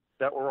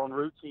that were on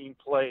routine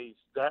plays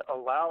that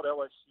allowed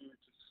LSU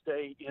to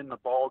stay in the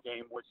ball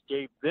game, which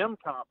gave them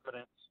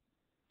confidence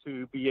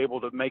to be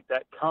able to make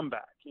that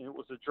comeback. And it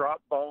was a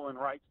drop ball in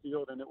right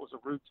field, and it was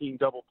a routine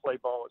double play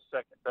ball at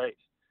second base.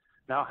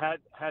 Now, had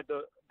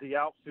the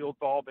outfield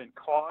ball been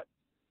caught,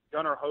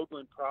 Gunnar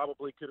Hoagland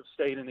probably could have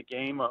stayed in the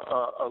game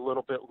a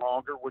little bit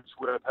longer, which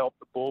would have helped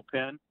the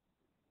bullpen.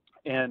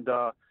 And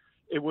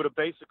it would have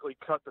basically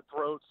cut the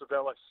throats of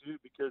LSU,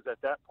 because at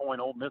that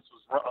point, Ole Miss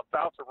was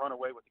about to run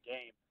away with the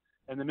game.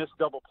 And the missed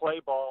double play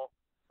ball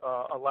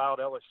allowed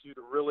LSU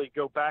to really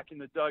go back in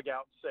the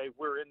dugout and say,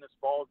 we're in this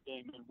ball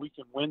game and we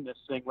can win this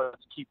thing.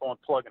 Let's keep on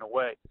plugging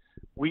away.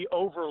 We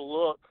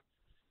overlook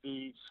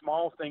the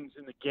small things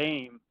in the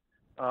game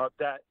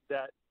that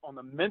on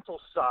the mental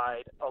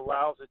side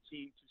allows a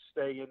team to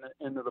stay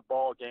into the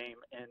ball game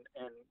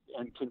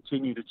and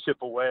continue to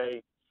chip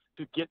away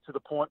to get to the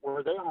point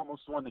where they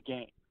almost won the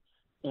game.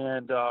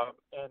 And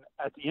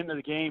at the end of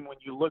the game, when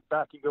you look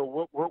back and go,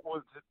 what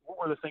were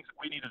the things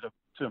that we needed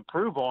to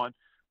improve on?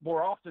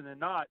 More often than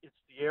not, it's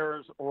the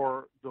errors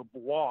or the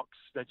walks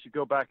that you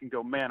go back and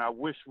go, man, I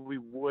wish we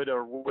would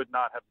or would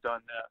not have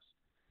done this.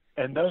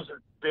 And those are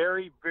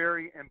very,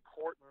 very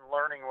important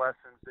learning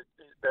lessons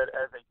that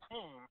as a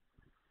team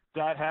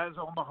that has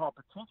Omaha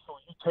potential,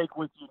 you take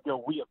with you and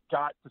go, we have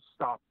got to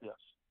stop this.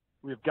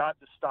 We have got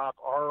to stop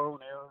our own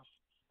errors.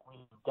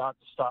 We've got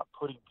to stop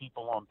putting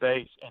people on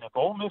base. And if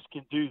Ole Miss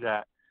can do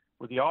that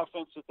with the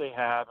offense that they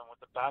have and with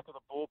the back of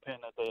the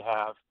bullpen that they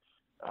have,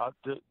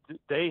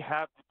 they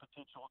have the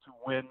potential to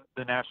win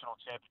the national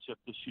championship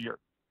this year.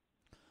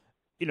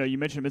 You know, you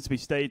mentioned Mississippi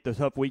State, the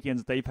tough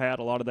weekends that they've had.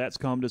 A lot of that's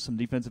come to some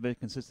defensive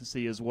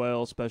inconsistency as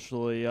well,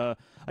 especially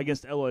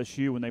against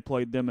LSU when they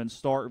played them in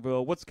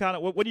Starkville.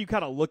 What are you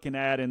kind of looking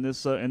at in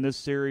this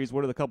series?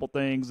 What are the couple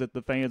things that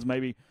the fans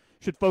maybe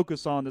should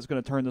focus on that's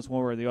going to turn this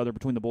one way or the other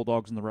between the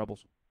Bulldogs and the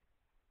Rebels?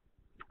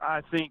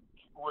 I think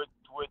what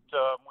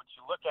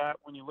you look at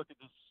when you look at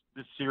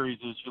this series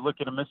is you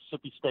look at a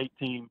Mississippi State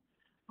team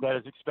that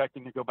is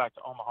expecting to go back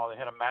to Omaha. They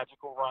had a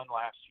magical run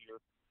last year.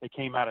 They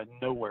came out of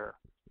nowhere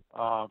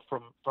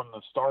from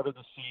the start of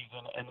the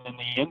season and then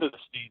the end of the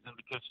season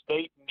because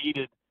State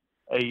needed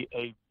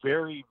a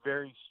very,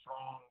 very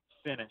strong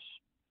finish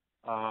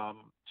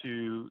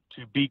to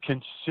be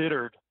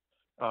considered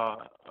to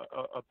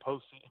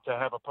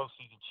have a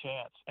postseason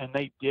chance, and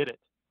they did it.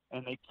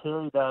 And they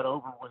carried that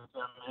over with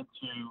them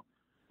into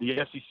the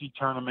SEC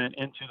tournament,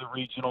 into the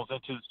regionals,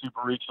 into the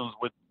super regionals,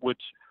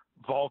 which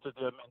vaulted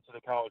them into the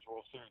College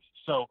World Series.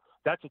 So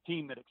that's a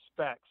team that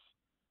expects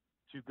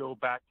to go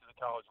back to the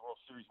College World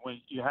Series.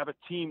 When you have a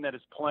team that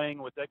is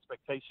playing with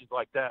expectations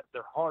like that,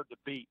 they're hard to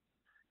beat.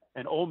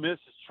 And Ole Miss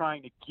is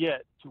trying to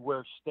get to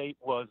where State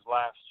was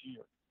last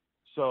year.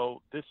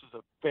 So this is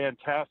a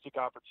fantastic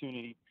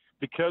opportunity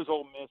because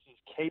Ole Miss is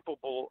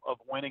capable of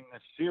winning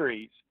this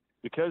series,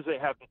 because they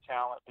have the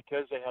talent,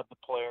 because they have the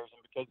players,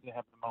 and because they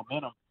have the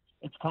momentum.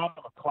 It's kind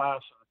of a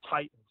clash of the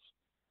Titans.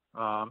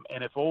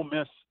 And if Ole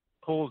Miss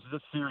pulls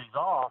this series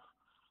off,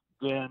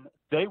 then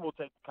they will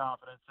take the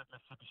confidence that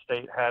Mississippi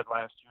State had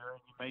last year,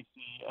 and you may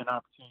see an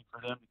opportunity for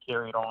them to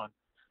carry it on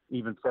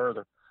even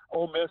further.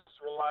 Ole Miss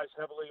relies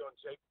heavily on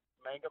Jake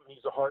Mangum.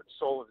 He's the heart and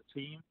soul of the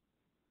team,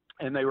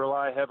 and they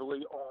rely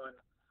heavily on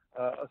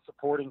a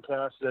supporting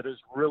cast that is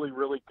really,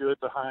 really good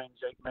behind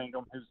Jake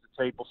Mangum, who's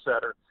the table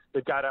setter.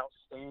 They've got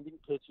outstanding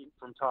pitching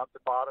from top to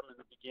bottom in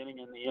the beginning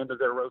and the end of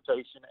their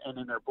rotation and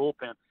in their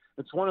bullpen.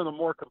 It's one of the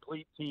more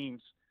complete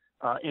teams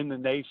in the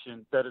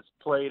nation that has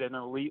played at an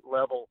elite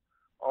level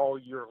all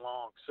year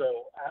long.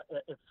 So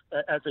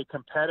as a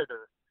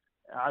competitor,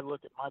 I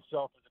look at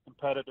myself as a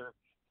competitor,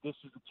 this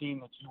is the team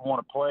that you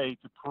want to play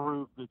to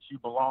prove that you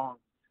belong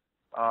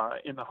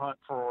in the hunt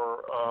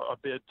for a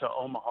bid to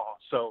Omaha.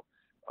 So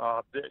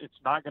it's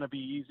not going to be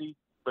easy,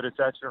 but it's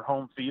at your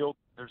home field.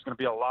 There's going to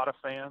be a lot of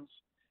fans,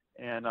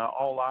 and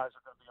all eyes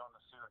are going to be on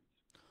the series.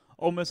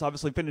 Ole Miss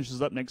obviously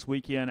finishes up next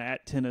weekend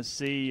at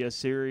Tennessee, a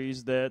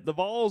series that the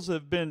Vols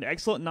have been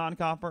excellent in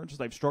non-conference.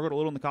 They've struggled a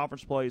little in the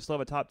conference play. Still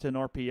have a top 10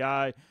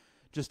 RPI,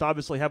 just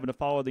obviously having to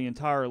follow the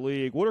entire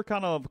league. What are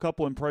kind of a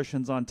couple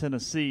impressions on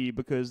Tennessee,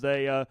 because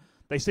they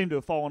seem to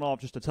have fallen off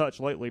just a touch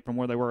lately from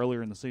where they were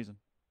earlier in the season?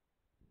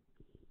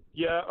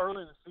 Yeah,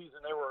 early in the season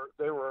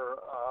they were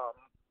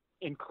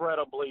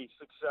incredibly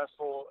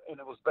successful, and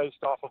it was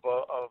based off of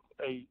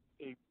a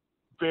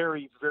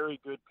very, very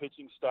good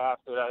pitching staff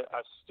that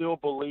I still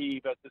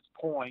believe at this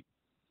point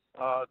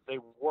they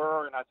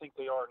were, and I think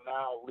they are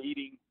now,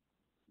 leading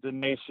the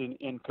nation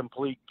in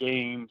complete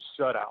game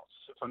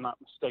shutouts. If I'm not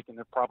mistaken,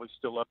 they're probably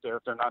still up there.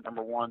 If they're not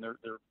number one,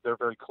 they're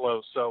very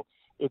close. So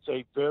it's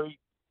a very,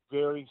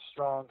 very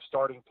strong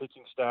starting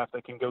pitching staff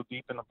that can go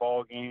deep in the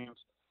ball games,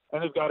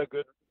 and they've got a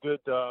good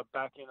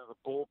back end of the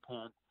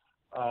bullpen.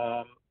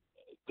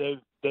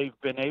 They've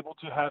been able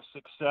to have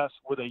success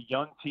with a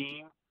young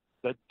team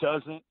that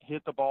doesn't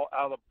hit the ball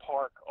out of the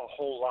park a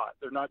whole lot.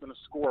 They're not going to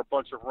score a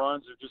bunch of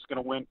runs. They're just going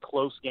to win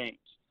close games.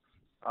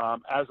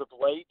 As of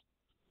late,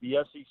 the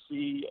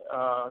SEC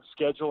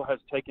schedule has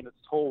taken its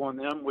toll on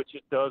them, which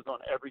it does on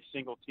every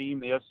single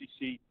team. The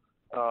SEC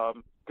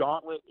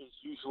gauntlet is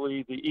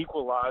usually the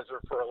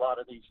equalizer for a lot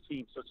of these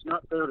teams. So it's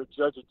not fair to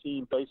judge a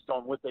team based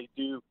on what they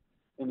do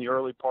in the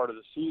early part of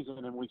the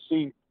season. And we've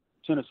seen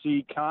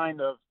Tennessee kind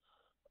of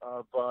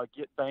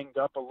get banged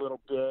up a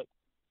little bit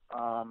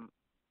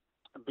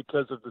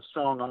because of the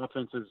strong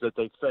offenses that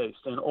they faced.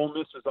 And Ole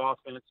Miss's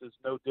offense is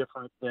no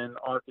different than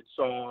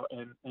Arkansas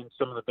and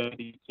some of the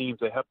Vandy teams.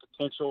 They have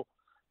potential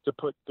to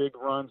put big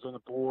runs on the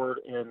board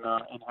and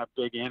have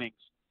big innings.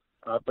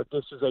 But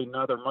this is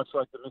another, much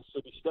like the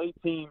Mississippi State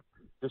team,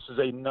 this is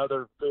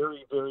another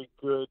very, very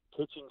good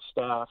pitching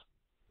staff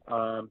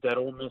that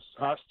Ole Miss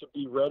has to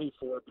be ready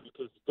for,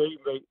 because they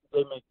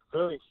make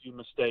very few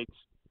mistakes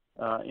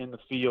in the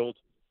field,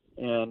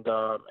 and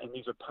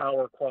these are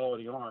power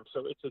quality arms.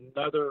 So it's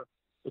another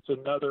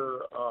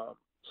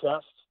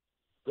test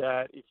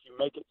that if you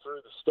make it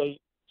through the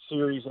state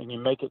series and you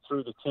make it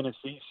through the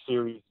Tennessee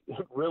series,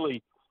 it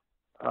really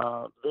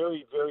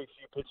very, very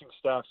few pitching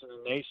staffs in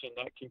the nation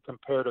that can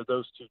compare to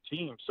those two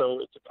teams. So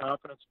it's a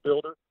confidence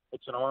builder,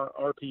 it's an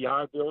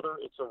RPI builder,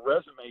 it's a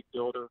resume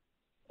builder,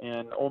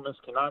 and Ole Miss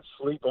cannot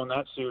sleep on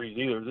that series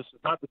either. This is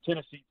not the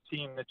Tennessee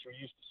team that you're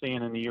used to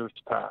seeing in the years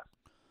past.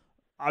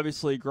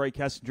 obviously, Gray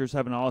Kessinger's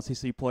having an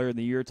All-SEC Player of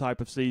the Year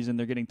type of season.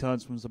 They're getting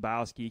tons from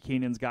Zabowski.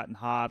 Keenan's gotten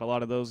hot, a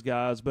lot of those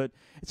guys. But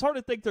it's hard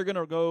to think they're going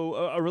to go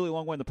a really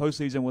long way in the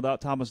postseason without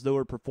Thomas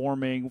Dillard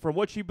performing. From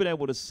what you've been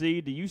able to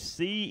see, do you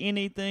see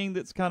anything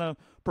that's kind of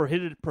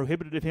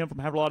prohibited him from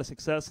having a lot of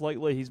success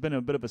lately? He's been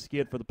a bit of a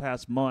skid for the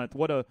past month.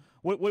 What do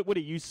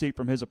you see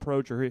from his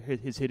approach or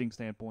his hitting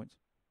standpoints?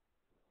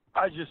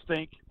 I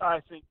think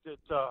that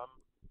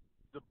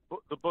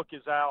the book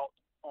is out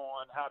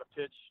on how to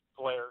pitch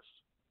players,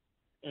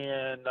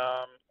 and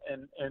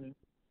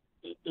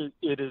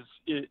it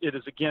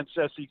is against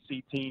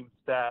SEC teams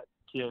that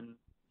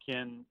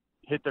can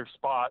hit their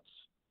spots,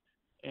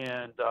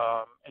 and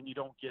you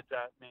don't get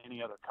that in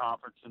any other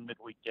conference in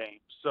midweek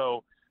games.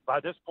 So by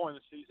this point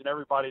in the season,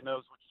 everybody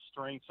knows what your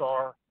strengths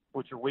are,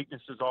 what your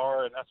weaknesses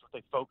are, and that's what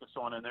they focus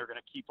on, and they're going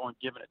to keep on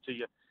giving it to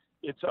you.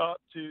 It's up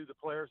to the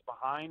players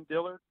behind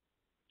Dillard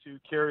to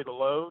carry the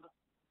load.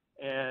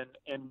 And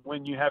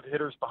when you have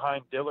hitters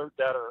behind Dillard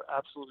that are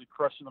absolutely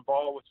crushing the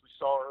ball, which we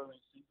saw early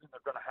in the season,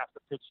 they're going to have to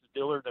pitch to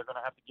Dillard. They're going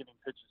to have to give him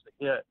pitches to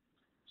hit.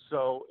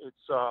 So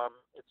it's a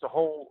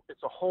whole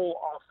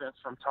offense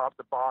from top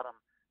to bottom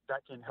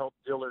that can help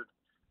Dillard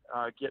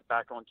get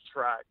back on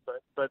track.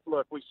 But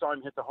look, we saw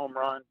him hit the home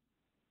run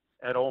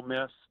at Ole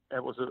Miss.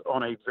 It was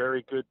on a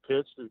very good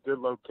pitch, a good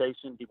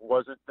location. He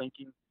wasn't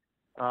thinking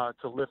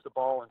to lift the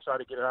ball and try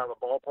to get it out of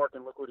the ballpark,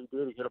 and look what he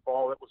did. He hit a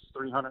ball that was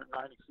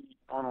 390 feet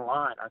on a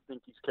line. I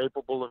think he's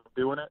capable of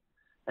doing it,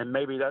 and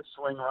maybe that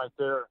swing right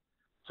there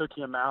took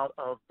him out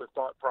of the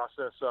thought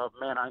process of,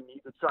 man, I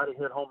need to try to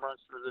hit home runs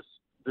for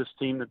this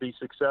team to be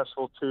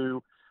successful,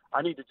 to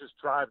I need to just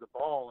drive the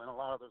ball, and a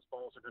lot of those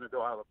balls are going to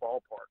go out of the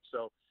ballpark.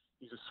 So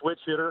he's a switch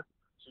hitter,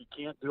 so you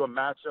can't do a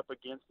matchup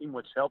against him,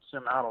 which helps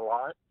him out a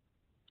lot.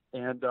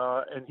 And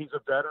he's a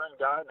veteran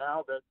guy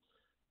now that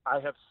I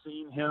have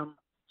seen him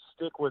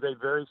stick with a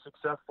very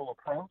successful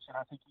approach, and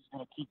I think he's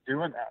going to keep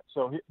doing that.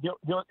 So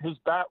his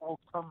bat will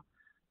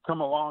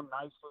come along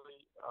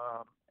nicely.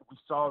 We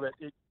saw that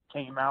it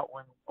came out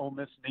when Ole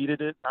Miss needed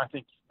it. I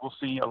think we'll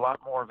see a lot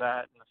more of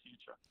that in the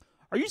future.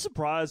 Are you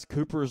surprised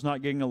Cooper is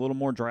not getting a little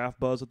more draft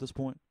buzz at this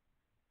point?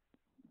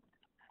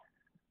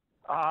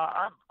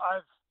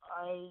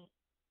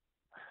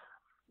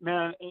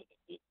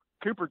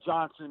 Cooper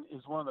Johnson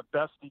is one of the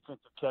best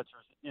defensive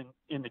catchers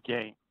in the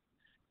game,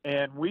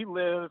 and we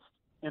live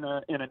in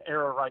an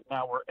era right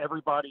now where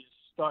everybody's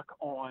stuck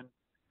on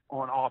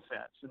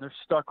offense, and they're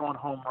stuck on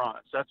home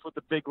runs. That's what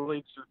the big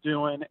leagues are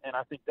doing, and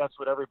I think that's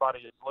what everybody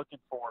is looking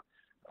for.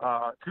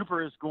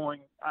 Cooper is going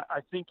 –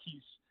 I think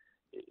he's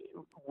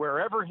 –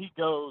 wherever he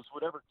goes,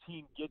 whatever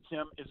team gets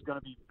him is going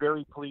to be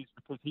very pleased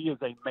because he is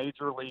a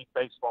Major League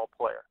Baseball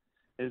player.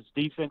 His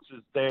defense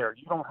is there.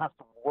 You don't have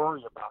to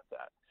worry about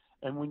that.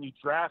 And when you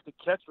draft a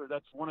catcher,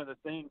 that's one of the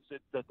things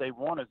that they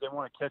want is they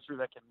want a catcher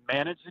that can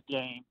manage the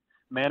game,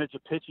 manage a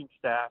pitching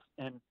staff,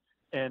 and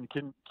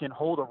can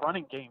hold a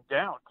running game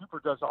down.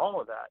 Cooper does all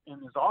of that,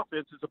 and his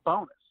offense is a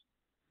bonus.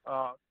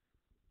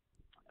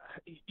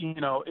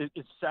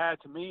 It's sad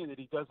to me that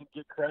he doesn't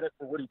get credit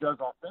for what he does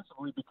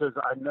offensively because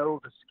I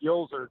know the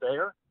skills are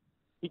there.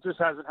 He just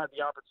hasn't had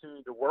the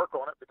opportunity to work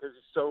on it because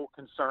he's so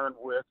concerned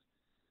with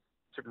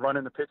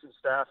running the pitching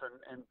staff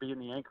and being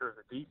the anchor of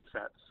the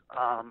defense.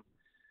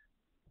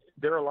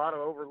 There are a lot of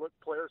overlooked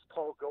players.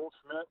 Paul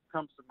Goldschmidt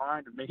comes to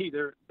mind to me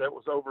that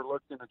was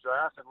overlooked in the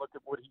draft, and look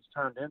at what he's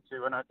turned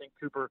into. And I think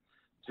Cooper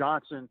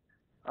Johnson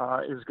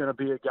is going to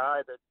be a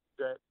guy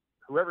that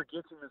whoever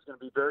gets him is going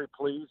to be very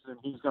pleased, and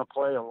he's going to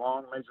play a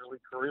long major league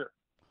career.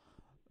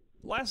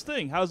 Last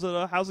thing, how's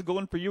it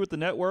going for you at the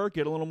network?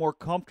 Get a little more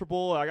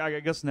comfortable, I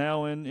guess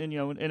now in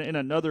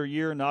another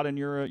year, not in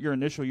your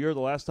initial year.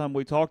 The last time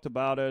we talked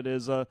about it,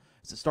 is it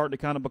starting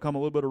to kind of become a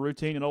little bit of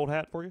routine and old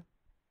hat for you?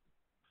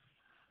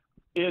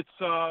 It's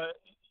I'm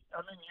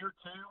in year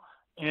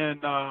 2,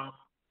 and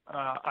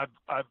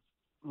I've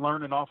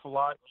learned an awful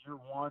lot in year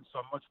 1, so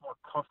I'm much more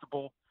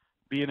comfortable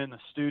being in the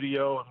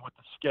studio and what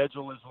the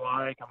schedule is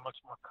like. I'm much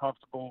more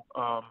comfortable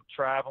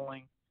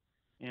traveling,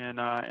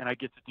 and I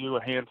get to do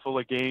a handful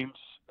of games,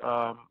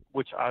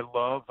 which I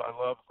love. I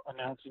love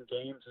announcing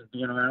games and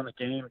being around the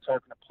game and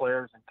talking to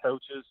players and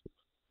coaches.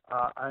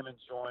 I'm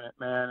enjoying it,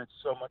 man. It's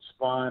so much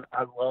fun.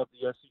 I love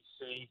the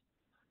SEC.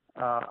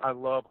 I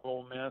love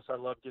Ole Miss. I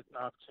love getting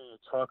an opportunity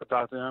to talk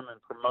about them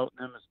and promote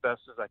them as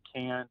best as I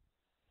can.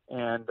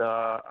 And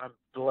I'm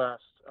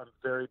blessed. I'm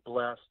very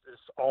blessed. This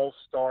all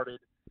started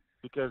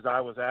because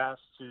I was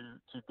asked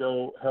to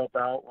go help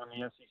out when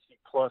the SEC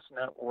Plus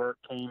network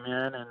came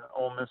in, and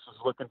Ole Miss was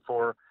looking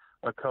for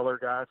a color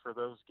guy for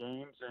those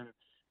games,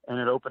 and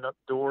it opened up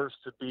doors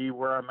to be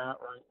where I'm at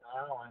right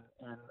now.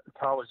 And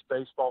college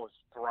baseball is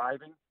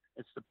thriving.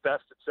 It's the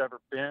best it's ever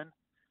been.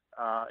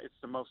 It's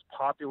the most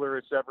popular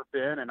it's ever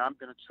been, and I'm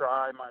going to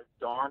try my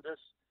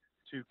darndest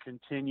to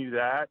continue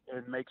that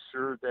and make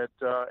sure that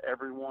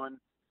everyone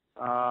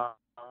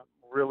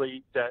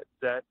really that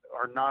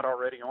are not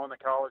already on the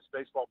college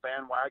baseball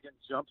bandwagon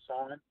jumps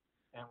on,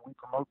 and we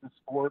promote the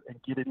sport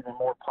and get it even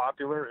more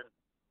popular.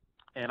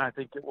 And I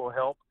think it will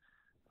help.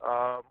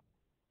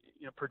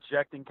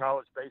 projecting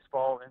college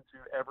baseball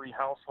into every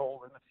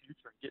household in the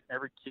future, getting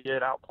every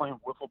kid out playing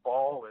wiffle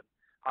ball and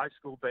high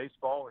school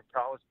baseball and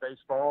college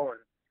baseball. And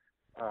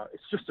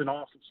it's just an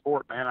awesome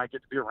sport, man. I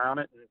get to be around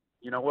it. And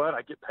you know what?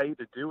 I get paid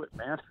to do it,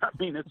 man. I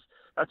mean,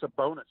 that's a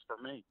bonus for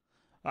me.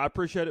 I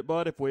appreciate it,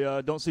 bud. If we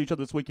don't see each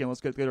other this weekend,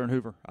 let's get together in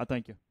Hoover. I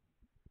thank you.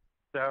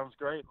 Sounds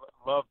great.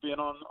 Love being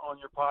on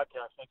your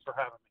podcast. Thanks for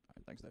having me. All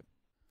right, thanks, Dave.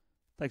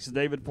 Thanks to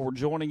David for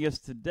joining us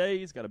today.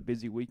 He's got a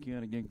busy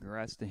weekend. Again,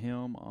 congrats to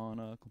him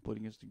on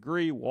completing his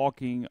degree,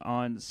 walking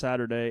on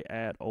Saturday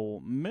at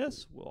Ole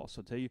Miss. We'll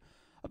also tell you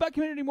about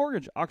Community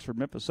Mortgage, Oxford,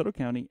 Memphis, Soto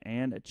County,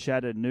 and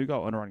Chattanooga.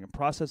 Underwriting and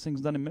processing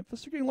is done in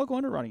Memphis. You're getting local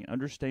underwriting.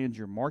 Understands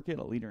your market,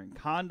 a leader in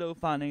condo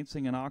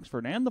financing in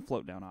Oxford, and the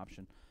float-down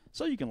option.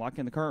 So you can lock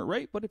in the current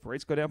rate, but if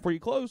rates go down before you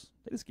close,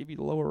 they just give you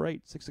the lower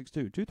rate,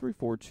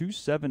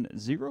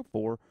 662-234-2704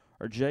 or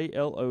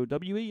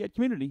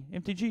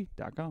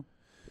JLOWE@communitymtg.com.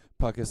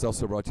 Podcast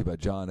also brought to you by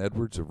John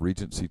Edwards of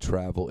Regency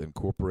Travel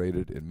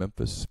Incorporated in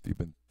Memphis. If you've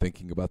been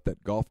thinking about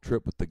that golf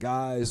trip with the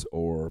guys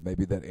or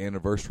maybe that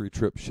anniversary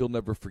trip she'll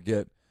never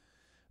forget,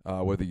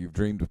 whether you've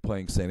dreamed of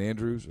playing St.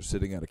 Andrews or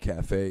sitting at a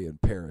cafe in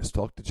Paris,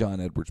 talk to John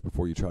Edwards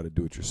before you try to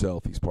do it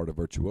yourself. He's part of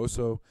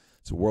Virtuoso.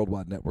 It's a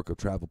worldwide network of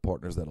travel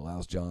partners that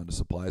allows John to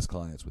supply his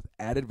clients with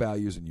added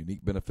values and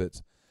unique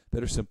benefits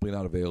that are simply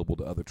not available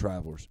to other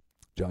travelers.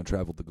 John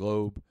traveled the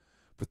globe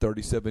for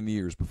 37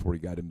 years before he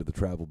got into the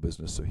travel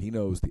business, so he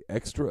knows the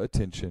extra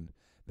attention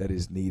that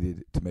is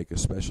needed to make a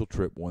special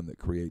trip one that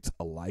creates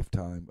a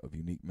lifetime of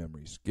unique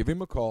memories. Give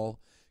him a call,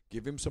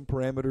 give him some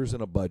parameters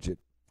and a budget,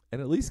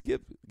 and at least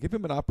give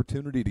him an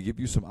opportunity to give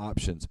you some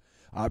options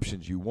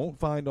you won't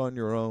find on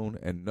your own,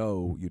 and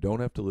no, you don't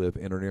have to live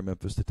in or near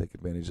Memphis to take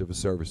advantage of his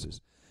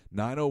services.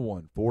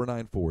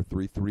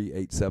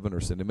 901-494-3387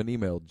 or send him an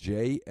email,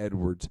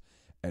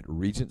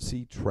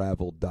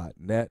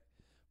 jedwards@regencytravel.net.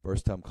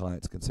 First-time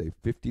clients can save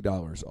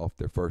 $50 off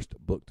their first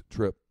booked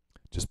trip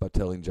just by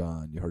telling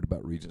John you heard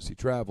about Regency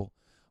Travel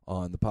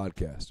on the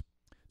podcast.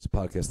 It's a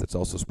podcast that's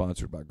also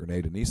sponsored by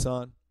Grenada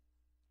Nissan.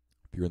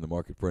 If you're in the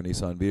market for a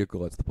Nissan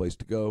vehicle, that's the place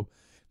to go.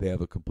 They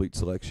have a complete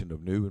selection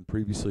of new and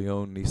previously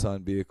owned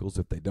Nissan vehicles.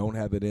 If they don't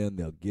have it in,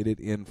 they'll get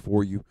it in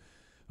for you.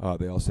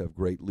 They also have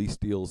great lease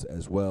deals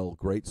as well,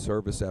 great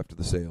service after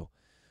the sale.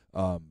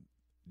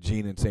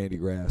 Gene and Sandy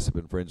Grass have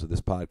been friends of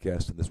this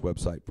podcast and this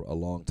website for a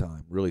long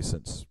time, really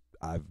since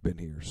I've been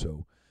here.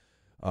 So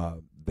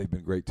they've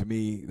been great to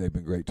me. They've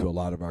been great to a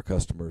lot of our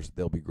customers.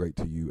 They'll be great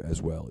to you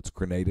as well. It's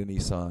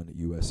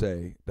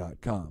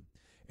GrenadaNissanUSA.com.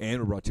 And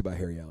we're brought to you by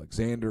Harry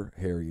Alexander.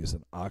 Harry is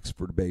an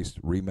Oxford-based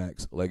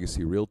RE/MAX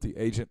Legacy Realty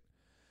agent.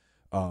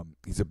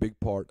 He's a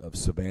big part of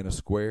Savannah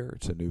Square.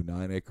 It's a new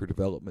 9-acre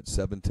development,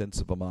 7/10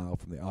 of a mile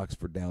from the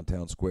Oxford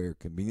downtown square,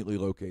 conveniently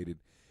located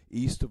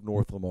east of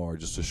North Lamar,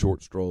 just a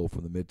short stroll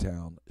from the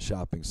Midtown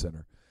Shopping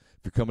Center.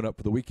 If you're coming up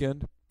for the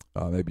weekend,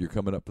 maybe you're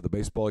coming up for the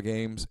baseball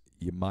games,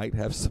 you might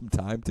have some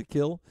time to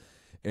kill,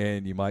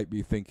 and you might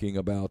be thinking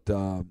about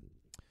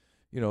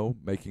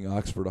making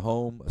Oxford a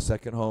home, a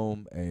second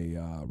home,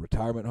 a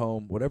retirement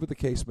home, whatever the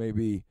case may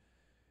be.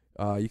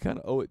 You kind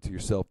of owe it to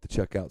yourself to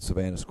check out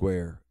Savannah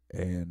Square,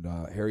 and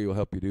Harry will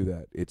help you do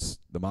that.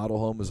 The model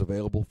home is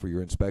available for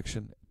your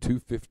inspection,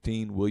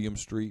 215 William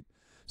Street.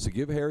 So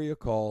give Harry a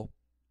call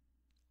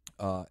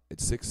at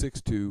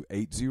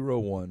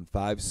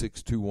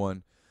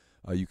 662-801-5621.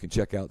 You can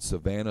check out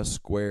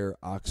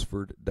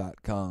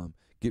SavannahSquareOxford.com.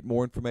 Get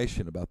more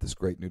information about this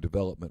great new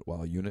development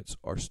while units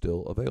are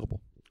still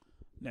available.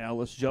 Now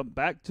let's jump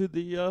back to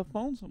the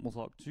phones, and we'll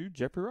talk to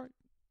Jeffrey Wright.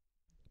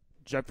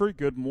 Jeffrey,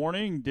 good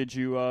morning. Did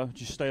you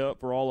stay up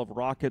for all of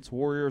Rockets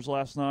Warriors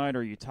last night?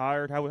 Are you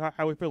tired?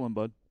 How we feeling,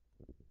 bud?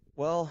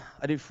 Well,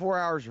 I do 4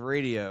 hours of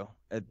radio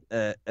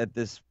at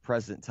this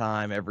present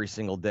time every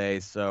single day,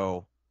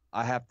 so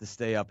I have to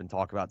stay up and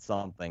talk about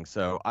something.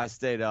 So I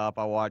stayed up.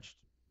 I watched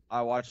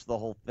the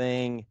whole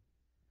thing.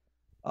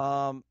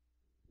 I'm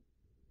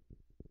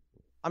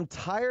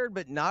tired,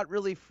 but not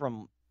really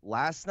from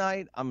last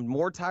night. I'm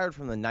more tired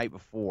from the night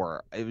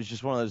before. It was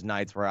just one of those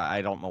nights where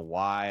I don't know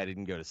why I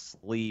didn't go to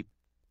sleep.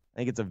 I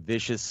think it's a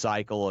vicious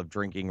cycle of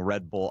drinking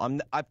Red Bull.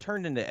 I've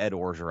turned into Ed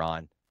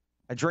Orgeron.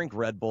 I drink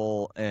Red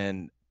Bull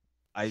and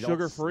I don't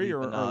sugar-free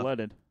or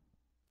leaded?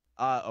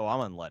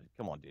 I'm unleaded.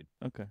 Come on, dude.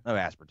 Okay. No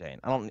aspartame.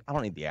 I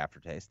don't need the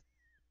aftertaste.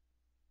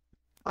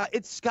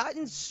 It's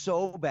gotten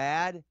so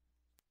bad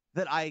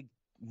that I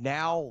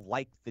now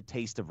like the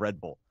taste of Red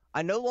Bull.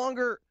 I no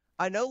longer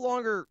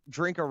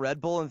drink a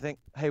Red Bull and think,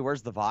 hey,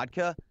 where's the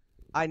vodka?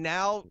 I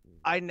now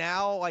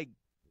like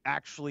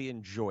actually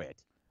enjoy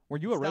it. Were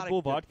you a Red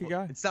Bull vodka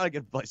guy? It's not a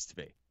good place to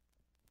be.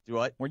 Do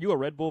what? Were you a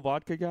Red Bull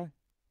vodka guy?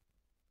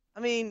 I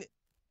mean,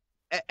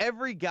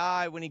 every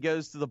guy when he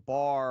goes to the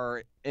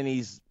bar and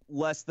he's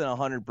less than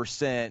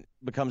 100%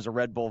 becomes a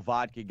Red Bull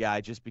vodka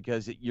guy just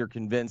because you're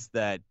convinced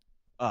that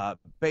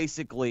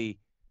basically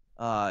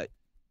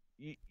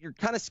you're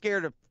kind of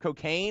scared of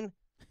cocaine,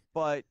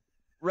 but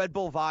Red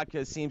Bull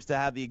vodka seems to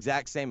have the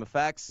exact same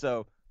effects,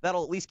 so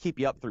that'll at least keep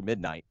you up through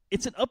midnight.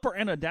 It's an upper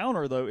and a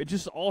downer, though. It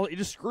just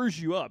screws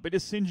you up. It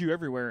just sends you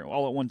everywhere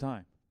all at one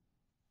time.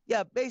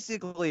 yeah,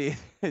 basically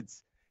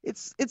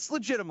it's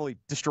legitimately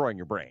destroying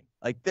your brain.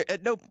 Like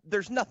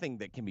there's nothing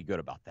that can be good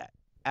about that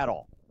at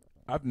all.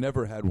 I've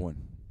never had one.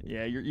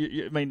 Yeah,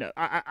 I mean,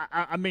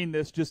 I mean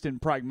this just in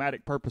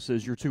pragmatic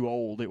purposes. You're too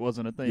old. It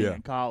wasn't a thing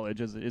in college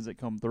as it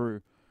come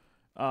through.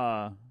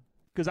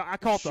 Because I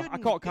caught kind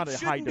of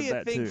the height of that too. It shouldn't be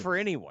a thing for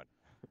anyone.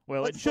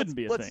 Well, it shouldn't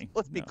be a thing.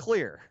 Let's be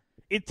clear.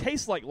 It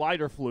tastes like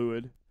lighter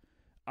fluid.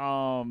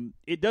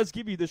 It does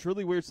give you this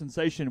really weird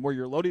sensation where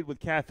you're loaded with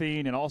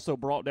caffeine and also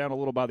brought down a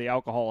little by the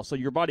alcohol, so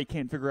your body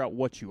can't figure out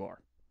what you are.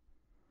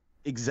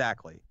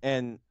 Exactly,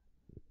 and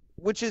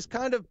which has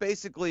kind of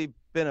basically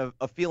been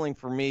a feeling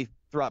for me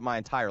throughout my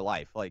entire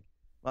life. Like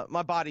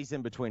my body's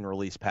in between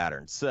release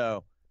patterns,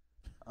 so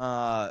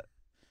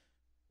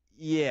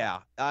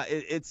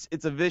it's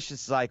a vicious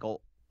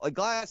cycle. Like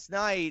last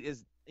night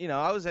is,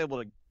 I was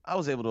able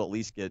to at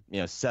least get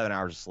 7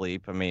 hours of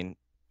sleep. I mean,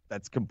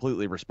 that's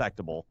completely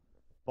respectable.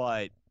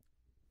 But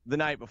the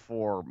night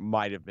before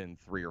might have been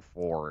 3 or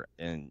 4,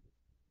 and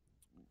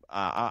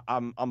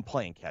I'm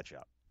playing catch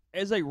up.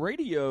 As a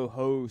radio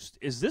host,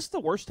 is this the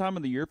worst time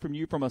of the year from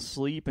you from a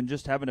sleep and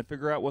just having to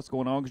figure out what's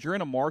going on? Because you're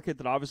in a market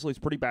that obviously is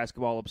pretty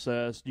basketball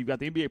obsessed. You've got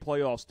the NBA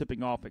playoffs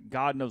tipping off at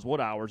God knows what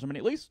hours. I mean,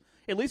 at least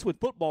with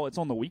football, it's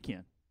on the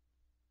weekend.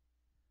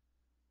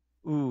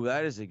 Ooh,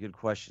 that is a good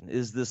question.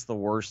 Is this the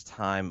worst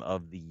time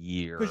of the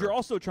year? Because you're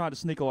also trying to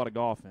sneak a lot of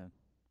golf in.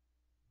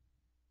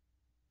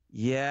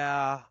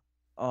 Yeah.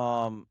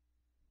 I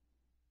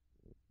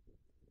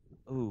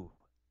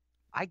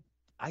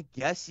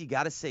guess you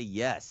got to say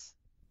yes.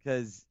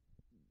 Because,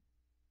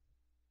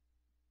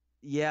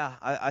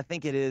 I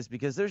think it is.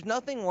 Because there's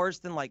nothing worse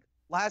than, like,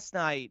 last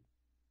night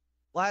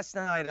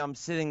I'm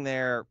sitting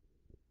there.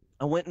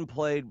 I went and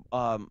played.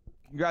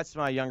 Congrats to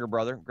my younger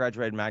brother,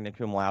 graduated magna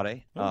cum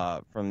laude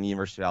from the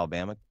University of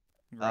Alabama.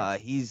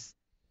 He's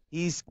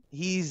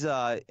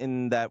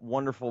in that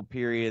wonderful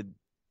period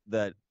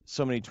that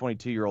so many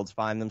 22-year-olds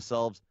find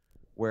themselves,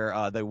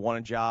 where they want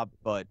a job,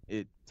 but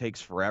it takes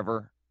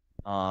forever.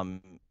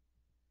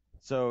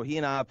 So he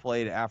and I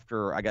played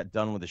after I got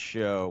done with the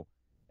show,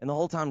 and the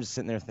whole time just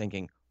sitting there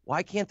thinking,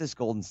 why can't this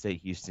Golden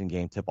State-Houston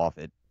game tip off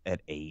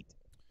at 8?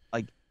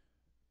 Like,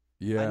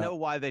 yeah. I know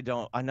why they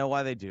don't. I know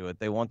why they do it.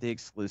 They want the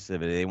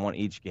exclusivity. They want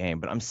each game.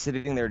 But I'm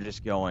sitting there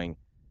just going,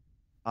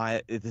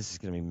 this is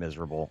going to be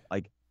miserable.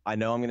 Like, I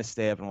know I'm going to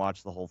stay up and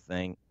watch the whole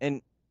thing.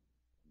 And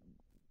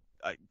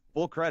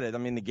full credit. I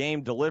mean, the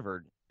game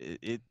delivered.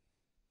 It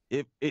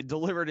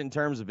delivered in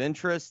terms of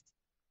interest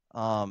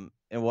and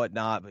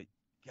whatnot. But,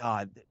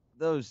 God,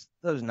 those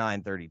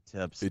 9:30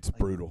 tips. It's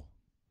brutal.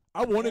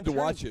 I wanted to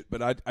watch it,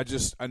 but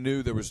I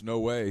knew there was no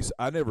way. So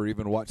I never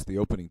even watched the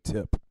opening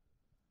tip.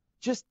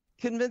 Just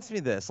convince me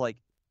this. Like,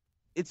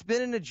 it's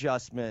been an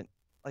adjustment.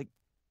 Like,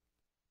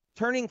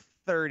 turning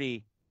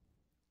 30,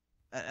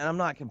 and I'm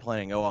not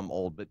complaining, I'm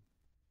old, but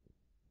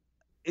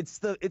it's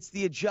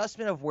the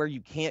adjustment of where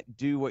you can't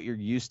do what you're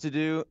used to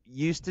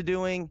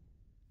doing.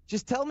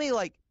 Just tell me,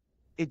 like,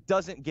 it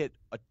doesn't get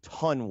a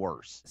ton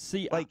worse.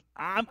 See, like,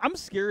 I'm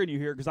scaring you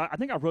here because I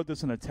think I wrote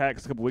this in a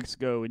text a couple weeks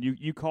ago, and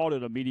you called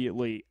it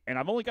immediately. And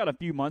I've only got a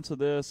few months of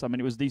this. I mean,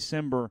 it was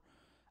December.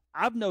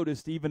 I've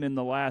noticed even in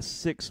the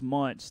last 6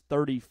 months,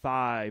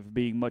 35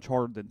 being much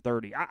harder than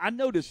 30. I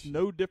noticed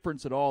no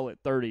difference at all at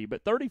 30,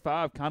 but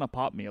 35 kind of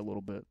popped me a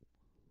little bit.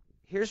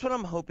 Here's what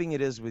I'm hoping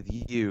it is with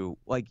you.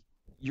 Like,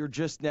 you're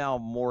just now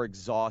more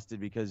exhausted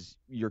because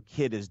your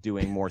kid is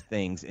doing more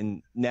things,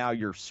 and now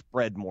you're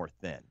spread more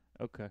thin.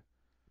 Okay.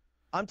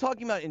 I'm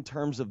talking about in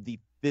terms of the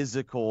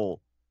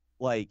physical,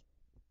 like,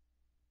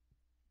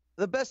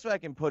 the best way I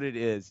can put it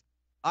is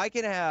I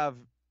can have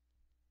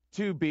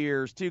 2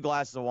 beers, 2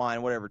 glasses of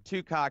wine, whatever,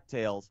 2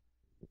 cocktails,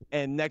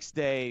 and next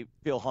day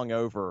feel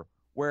hungover.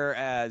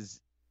 Whereas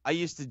I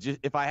used to just,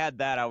 if I had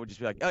that, I would just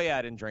be like, oh yeah,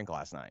 I didn't drink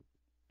last night.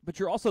 But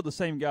you're also the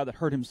same guy that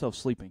hurt himself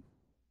sleeping.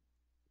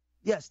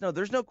 Yes, no,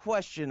 there's no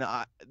question.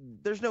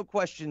 There's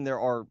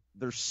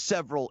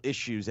several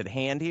issues at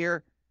hand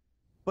here.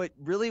 But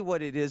really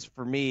what it is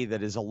for me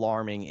that is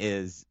alarming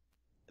is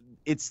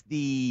it's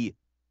the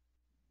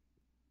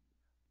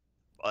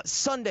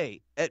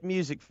Sunday at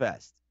Music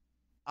Fest.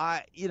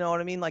 You know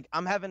what I mean? Like,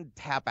 I'm having to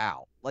tap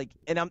out. Like,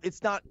 and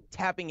it's not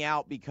tapping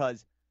out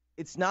because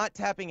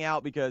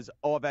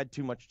I've had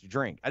too much to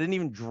drink. I didn't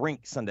even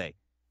drink Sunday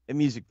at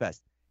Music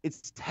Fest.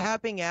 It's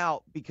tapping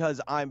out because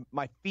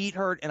my feet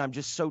hurt and I'm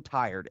just so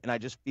tired and I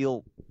just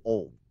feel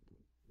old.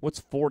 What's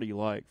 40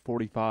 like?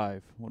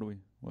 45? What are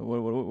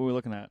we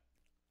looking at?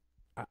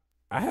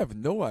 I have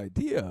no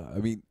idea. I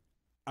mean,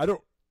 I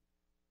don't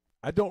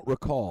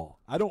recall.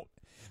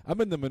 I'm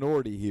in the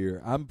minority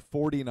here. I'm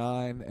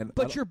 49,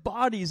 but your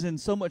body's in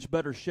so much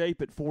better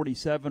shape at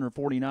 47 or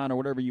 49 or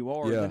whatever you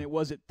are than it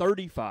was at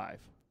 35.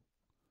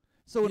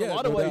 So in a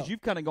lot of ways,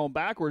 you've kind of gone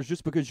backwards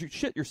just because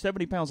you're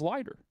 70 pounds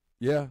lighter.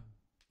 Yeah.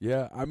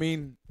 I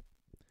mean,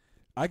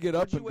 I get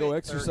up and go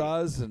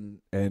exercise,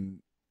 and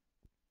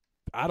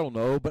I don't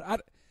know,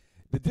 but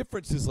the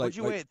difference is like. What'd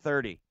you weigh at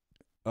 30?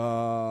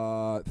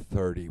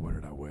 30. What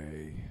did I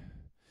weigh?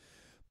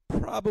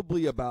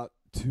 Probably about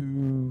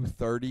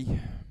 230.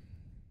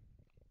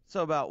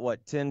 So about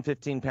what, 10,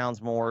 15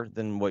 pounds more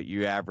than what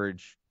you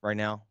average right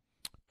now?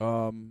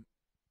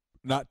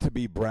 Not to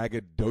be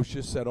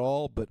braggadocious at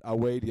all, but I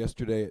weighed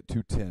yesterday at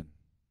 210.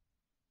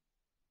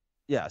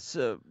 Yeah,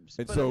 so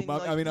And but so,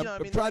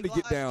 I'm trying to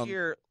get down.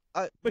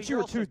 But you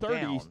were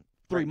 230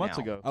 3 months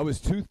ago. I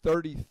was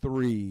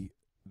 233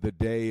 the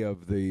day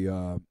of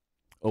the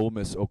Ole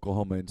Miss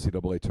Oklahoma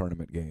NCAA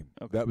tournament game.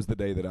 Okay. That was the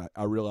day that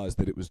I realized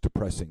that it was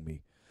depressing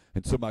me.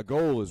 And so my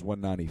goal is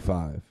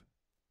 195.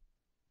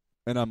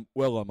 And I'm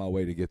well on my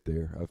way to get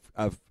there.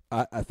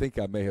 I think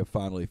I may have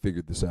finally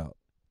figured this out.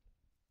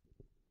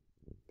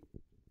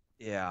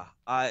 Yeah,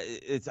 I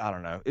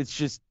don't know.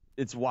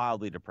 It's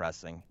wildly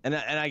depressing. And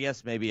I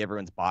guess maybe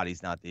everyone's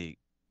body's not the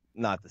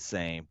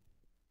same.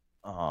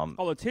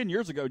 Although 10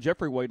 years ago,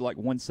 Jeffrey weighed like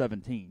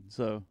 117.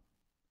 So,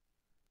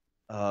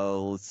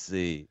 let's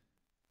see,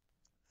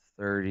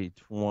 30,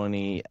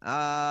 20.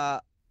 I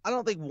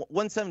don't think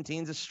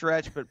 117 is a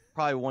stretch, but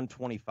probably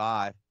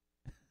 125.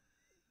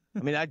 I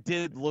mean, I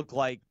did look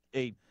like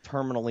a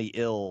terminally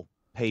ill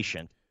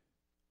patient.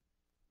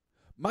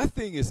 My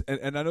thing is,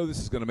 and I know this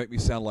is going to make me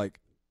sound like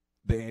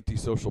the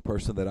antisocial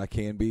person that I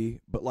can be,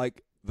 but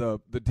like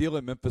the deal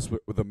in Memphis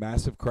with the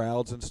massive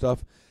crowds and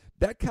stuff,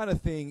 that kind of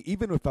thing,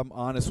 even if I'm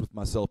honest with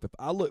myself, if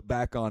I look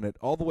back on it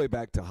all the way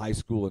back to high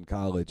school and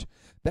college,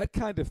 that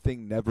kind of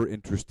thing never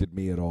interested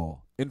me at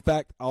all. In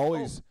fact, I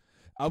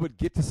would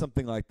get to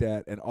something like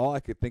that, and all I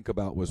could think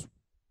about was,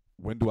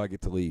 when do I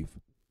get to leave?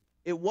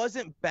 It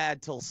wasn't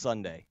bad till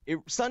Sunday.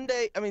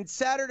 Saturday,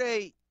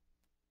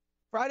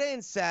 Friday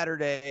and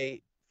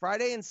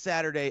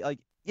Saturday, like,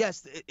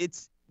 yes,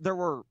 there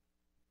were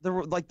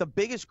like the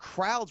biggest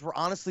crowds were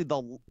honestly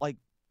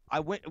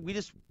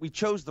we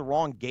chose the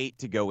wrong gate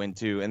to go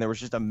into, and there was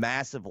just a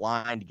massive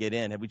line to get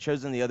in. Had we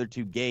chosen the other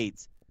two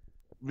gates,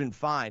 we'd been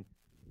fine.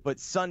 But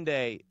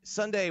Sunday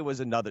was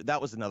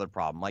another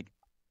problem. Like,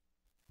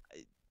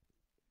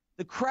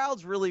 the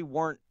crowds really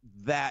weren't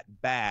that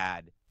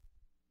bad,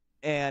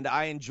 and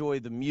I enjoy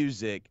the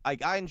music.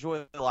 Like, I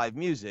enjoy live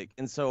music,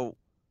 and so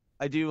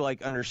I do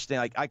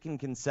understand. Like, I can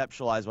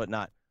conceptualize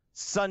whatnot.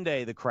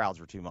 Sunday, the crowds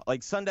were too much.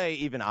 Like, Sunday,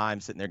 even I'm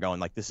sitting there going,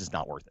 like, this is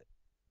not worth it.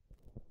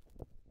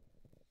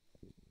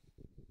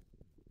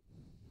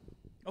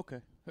 Okay.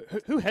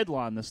 Who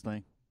headlined this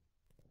thing?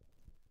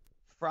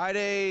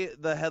 Friday,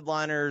 the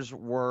headliners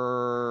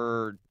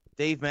were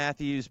Dave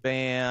Matthews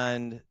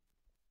Band. I'm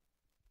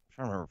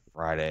trying to remember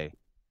Friday.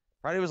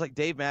 Friday was like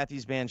Dave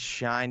Matthews Band,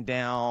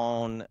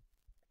 Shinedown. I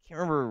can't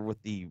remember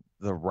what the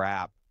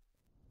rap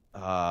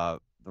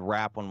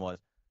one was.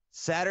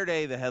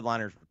 Saturday, the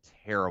headliners were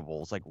terrible. It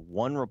was like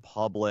One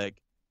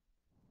Republic.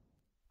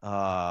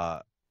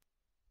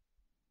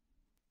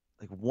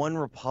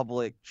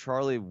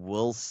 Charlie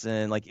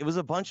Wilson. Like, it was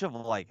a bunch of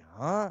what,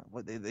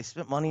 they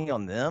spent money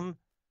on them.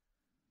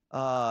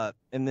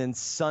 And then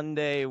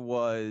Sunday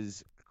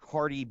was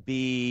Cardi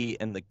B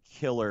and the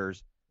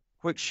Killers.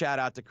 Quick shout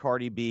out to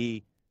Cardi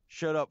B.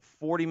 Showed up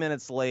 40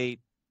 minutes late.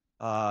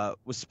 Was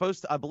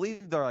supposed to, I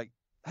believe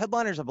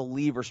headliners, I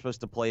believe, are supposed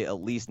to play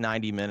at least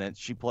 90 minutes.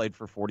 She played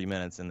for 40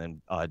 minutes and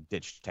then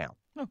ditched town.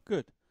 Oh,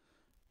 good.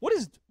 What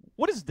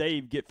does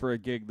Dave get for a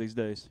gig these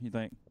days, you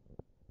think?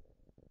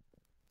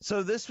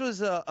 So this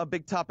was a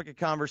big topic of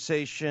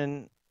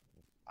conversation.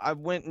 I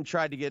went and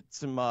tried to get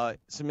some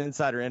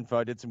insider info.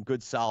 I did some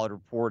good, solid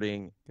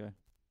reporting. Okay.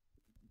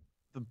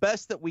 The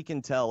best that we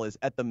can tell is,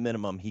 at the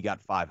minimum, he got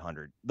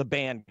 500. The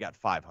band got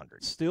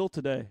 500. Still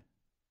today?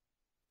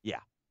 Yeah.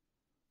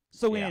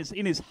 So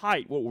in his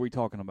height, what were we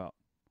talking about?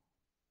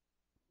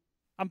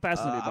 I'm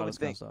fascinated by this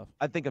kind of stuff.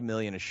 I think $1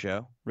 million a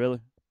show. Really?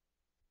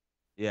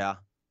 Yeah. Wow.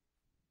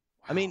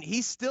 I mean,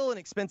 he's still an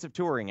expensive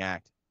touring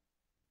act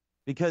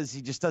because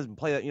he just doesn't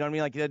play that. You know what I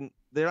mean? Like,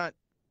 they're not.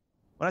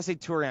 When I say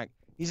touring act,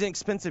 he's an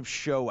expensive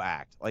show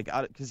act. Like,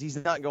 because he's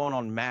not going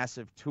on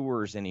massive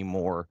tours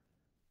anymore.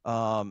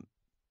 I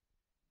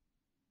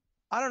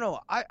don't know.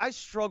 I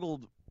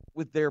struggled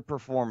with their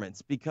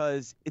performance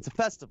because it's a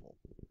festival.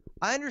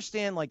 I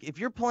understand, like, if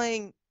you're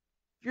doing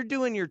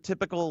your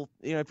typical,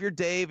 if you're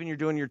Dave and you're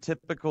doing your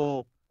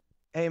typical,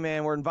 hey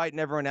man, we're inviting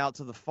everyone out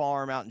to the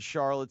farm out in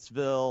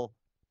Charlottesville.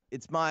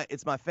 It's my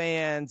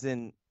fans,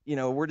 and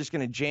we're just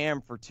gonna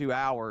jam for 2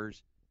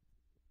 hours.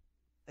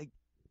 Like,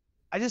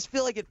 I just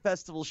feel like at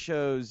festival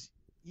shows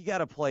you got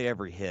to play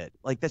every hit.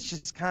 Like, that's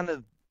just kind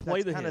of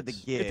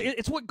the gig.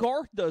 It's what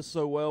Garth does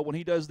so well when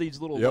he does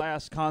these little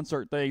last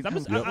concert things. I'm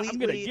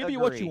going to give you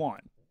what you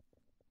want.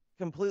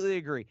 Completely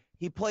agree.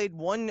 He played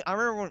one. I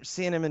remember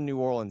seeing him in New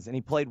Orleans, and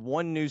he played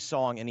one new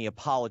song, and he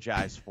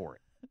apologized for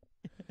it.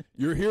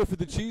 You're here for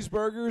the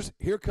cheeseburgers.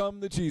 Here come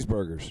the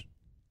cheeseburgers.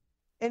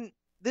 And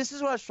this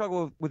is what I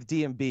struggle with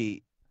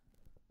DMB.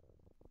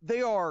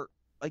 They are,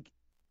 like,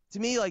 to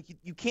me, like,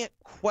 you can't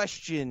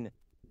question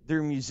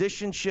their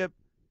musicianship.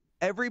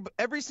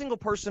 Every single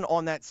person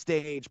on that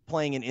stage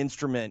playing an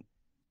instrument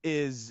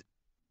is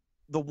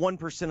the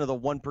 1% of the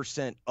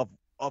 1%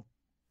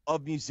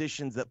 of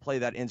musicians that play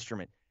that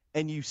instrument.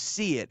 And you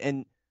see it,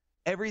 and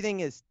everything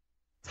is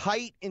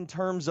tight in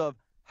terms of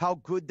how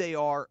good they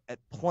are at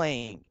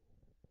playing.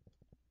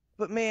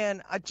 But,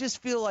 man, I just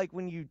feel like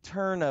when you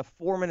turn a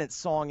 4-minute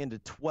song into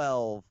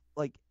 12,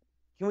 like,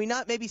 can we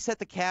not maybe set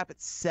the cap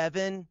at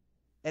 7,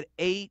 at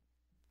 8?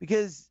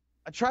 Because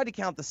I tried to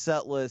count the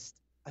set list.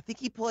 I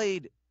think he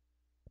played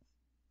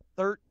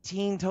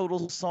 13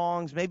 total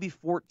songs, maybe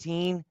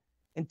 14,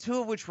 and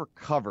 2 of which were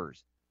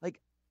covers. Like,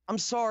 I'm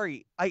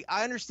sorry. I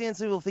understand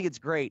some people think it's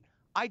great.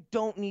 I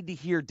don't need to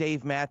hear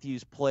Dave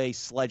Matthews play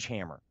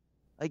Sledgehammer.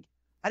 Like,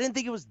 I didn't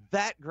think it was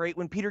that great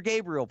when Peter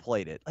Gabriel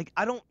played it. Like,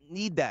 I don't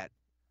need that.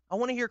 I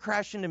want to hear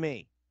Crash Into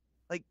Me.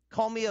 Like,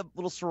 call me a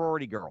little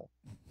sorority girl.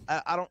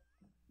 I don't,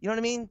 you know what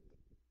I mean?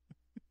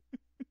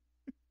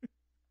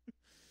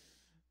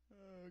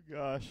 Oh,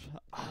 gosh.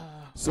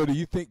 So do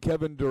you think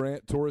Kevin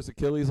Durant tore his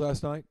Achilles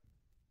last night?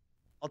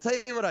 I'll tell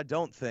you what I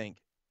don't think.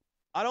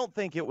 I don't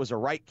think it was a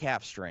right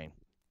calf strain.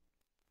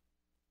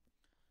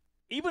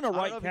 Even a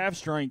right calf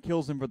strain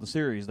kills him for the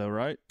series, though,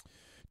 right?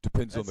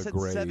 Depends on the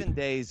grade. 7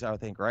 days, I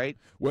think, right?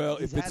 Well,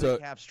 He's if it's had a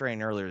calf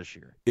strain earlier this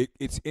year.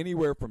 it's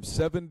anywhere from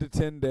 7 to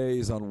 10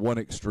 days on one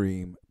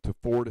extreme to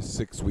 4 to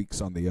 6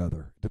 weeks on the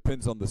other.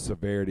 Depends on the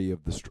severity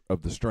of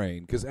the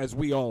strain. Because as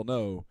we all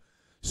know,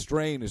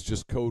 strain is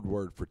just code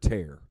word for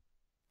tear.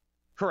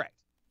 Correct.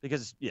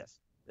 Because yes,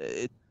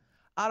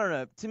 I don't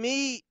know. To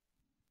me,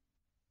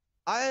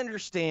 I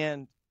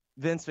understand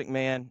Vince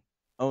McMahon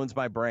owns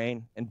my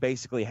brain and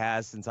basically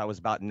has since I was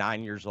about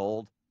 9 years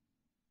old.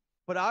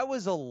 But I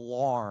was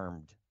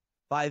alarmed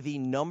by the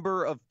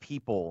number of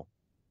people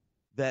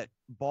that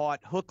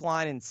bought hook,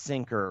 line, and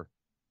sinker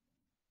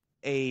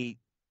a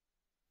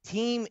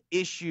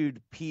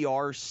team-issued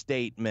PR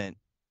statement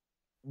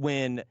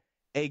when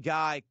a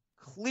guy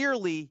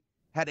clearly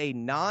had a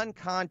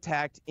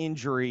non-contact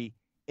injury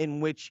in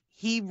which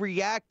he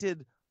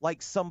reacted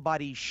like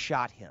somebody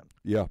shot him.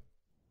 Yeah.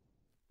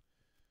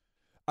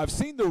 I've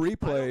seen the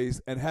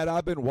replays, and had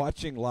I been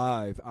watching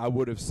live, I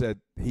would have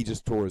said he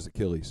just tore his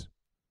Achilles.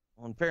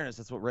 Well, in fairness,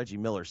 that's what Reggie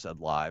Miller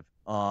said live.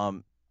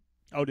 Oh,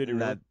 did he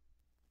really?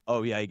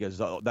 Oh, yeah, he goes,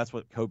 oh, that's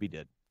what Kobe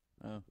did.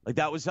 Oh. Like,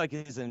 that was like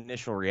his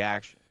initial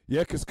reaction.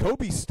 Yeah, because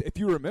Kobe, if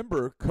you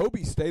remember,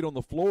 Kobe stayed on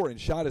the floor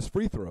and shot his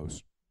free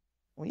throws.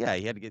 Well, yeah,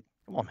 he had to get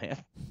 – come on, man.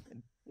 He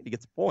had to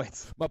get some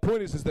points. My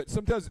point is that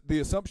sometimes the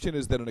assumption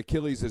is that an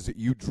Achilles is that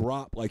you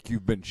drop like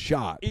you've been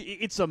shot.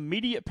 It's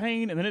immediate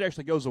pain, and then it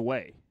actually goes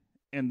away.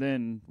 And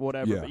then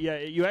whatever. Yeah. But yeah,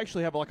 you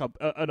actually have like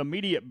an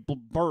immediate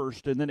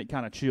burst, and then it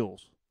kind of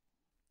chills.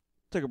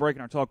 Take a break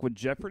in our talk with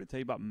Jeffrey to tell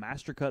you about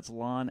Mastercut's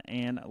Lawn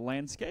and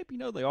Landscape. You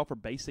know, they offer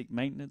basic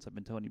maintenance. I've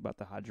been telling you about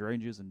the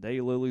hydrangeas and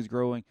daylilies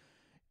growing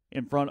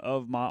in front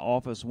of my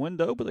office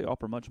window, but they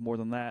offer much more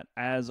than that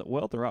as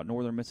well. They're out in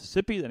northern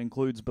Mississippi. That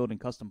includes building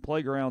custom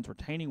playgrounds,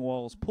 retaining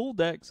walls, pool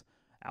decks,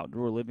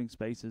 outdoor living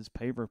spaces,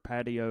 paver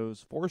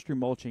patios, forestry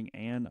mulching,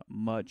 and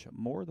much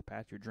more. The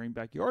path to your dream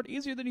backyard,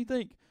 easier than you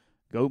think.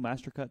 Go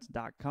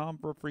mastercuts.com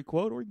for a free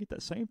quote, or you get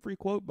that same free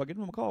quote by giving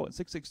them a call at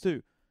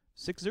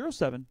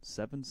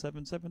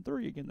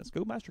 662-607-7773. Again, that's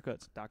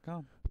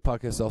gomastercuts.com. The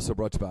podcast is also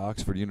brought to you by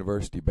Oxford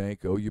University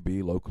Bank,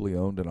 OUB, locally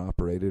owned and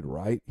operated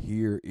right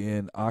here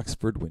in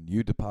Oxford. When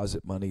you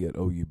deposit money at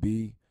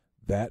OUB,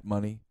 that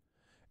money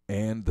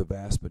and the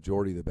vast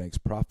majority of the bank's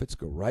profits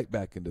go right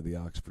back into the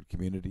Oxford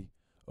community.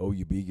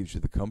 OUB gives you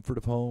the comfort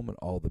of home and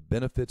all the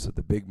benefits that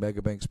the big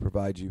mega banks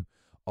provide you,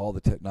 all the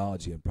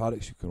technology and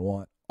products you can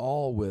want,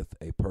 all with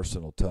a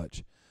personal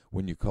touch.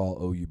 When you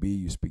call OUB,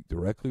 you speak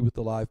directly with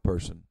the live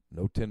person.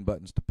 No 10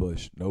 buttons to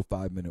push, no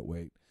 5-minute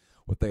wait.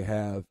 What they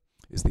have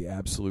is the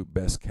absolute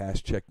best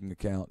cash checking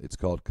account. It's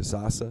called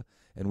Kasasa,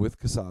 and with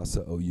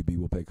Kasasa, OUB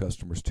will pay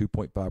customers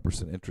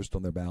 2.5% interest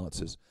on their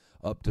balances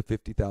up to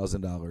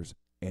 $50,000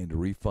 and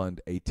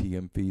refund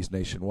ATM fees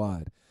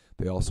nationwide.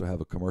 They also have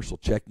a commercial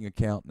checking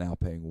account now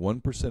paying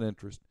 1%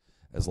 interest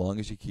as long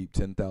as you keep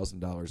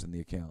 $10,000 in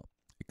the account.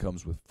 It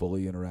comes with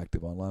fully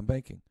interactive online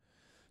banking.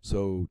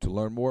 So to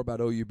learn more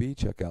about OUB,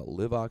 check out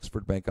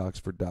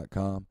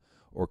liveoxfordbankoxford.com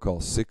or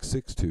call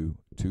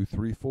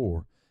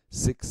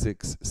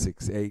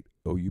 662-234-6668.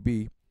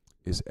 OUB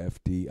is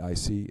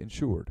FDIC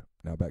insured.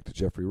 Now back to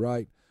Jeffrey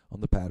Wright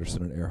on the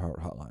Patterson and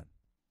Earhart hotline.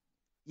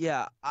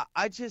 Yeah,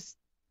 I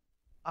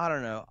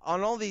don't know.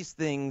 On all these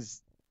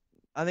things,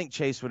 I think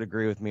Chase would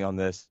agree with me on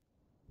this.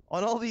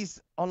 On all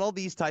these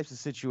types of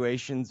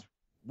situations,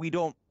 we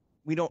don't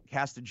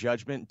cast a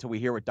judgment until we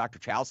hear what Dr.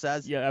 Chow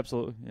says. Yeah,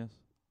 absolutely. Yes.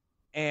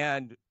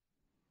 And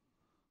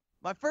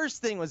my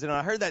first thing was, and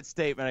I heard that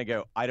statement, I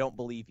go, I don't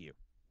believe you.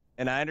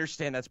 And I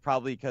understand that's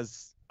probably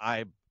because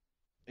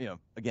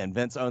again,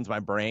 Vince owns my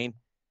brain,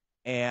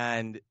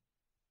 and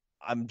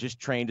I'm just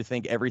trained to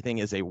think everything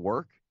is a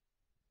work.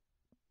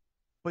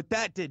 But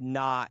that did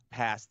not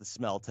pass the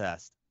smell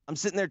test. I'm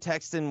sitting there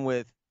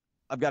texting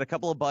I've got a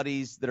couple of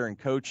buddies that are in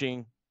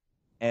coaching,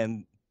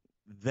 and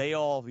they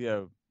all,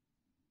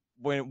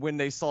 when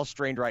they saw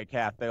strained right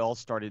calf, they all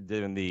started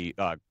doing the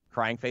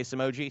crying face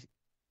emoji.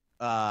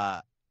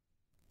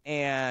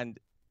 And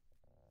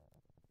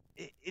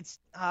it's,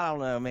 I don't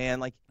know, man.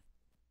 Like,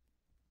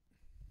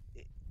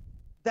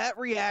 that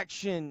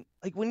reaction,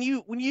 like when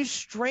you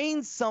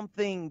strain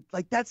something,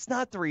 like that's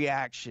not the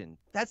reaction.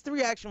 That's the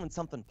reaction when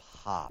something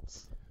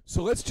pops.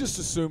 So let's just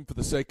assume, for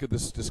the sake of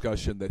this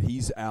discussion, that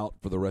he's out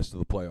for the rest of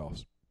the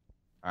playoffs.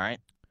 All right.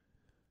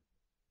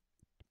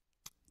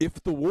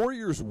 If the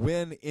Warriors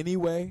win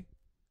anyway,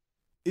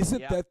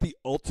 isn't that the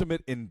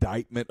ultimate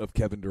indictment of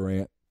Kevin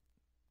Durant?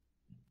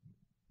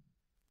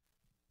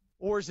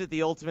 Or is it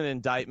the ultimate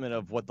indictment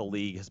of what the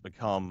league has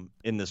become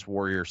in this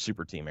Warrior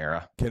super team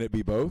era? Can it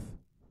be both?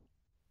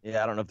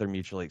 Yeah, I don't know if they're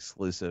mutually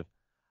exclusive.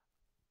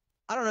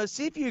 I don't know.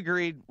 See if you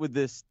agreed with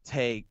this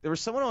take. There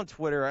was someone on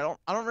Twitter. I don't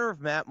remember if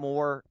Matt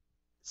Moore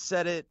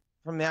said it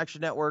from the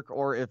Action Network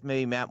or if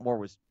maybe Matt Moore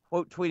was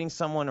quote tweeting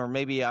someone, or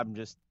maybe I'm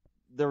just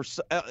there was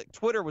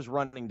Twitter was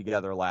running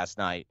together last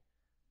night.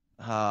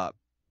 The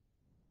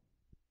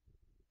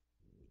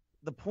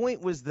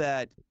point was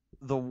that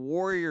the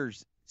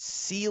Warriors'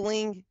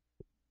 ceiling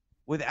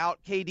without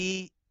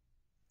KD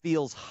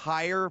feels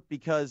higher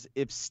because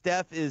if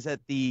Steph is at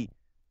the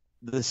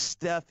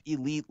Steph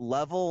elite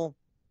level,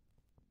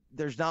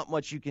 there's not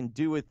much you can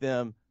do with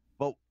them,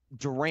 but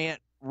Durant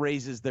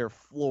raises their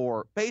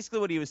floor. Basically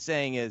what he was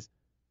saying is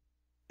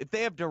if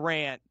they have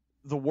Durant,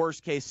 the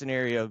worst case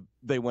scenario,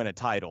 they win a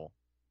title.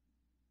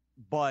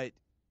 But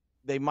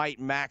they might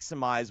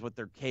maximize what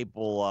they're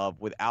capable of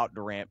without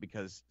Durant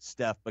because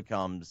Steph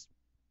becomes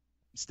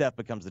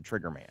the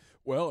trigger man.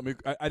 Well, I mean,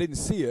 I didn't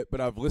see it,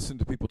 but I've listened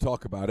to people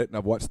talk about it, and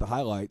I've watched the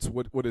highlights.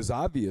 What is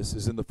obvious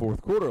is in the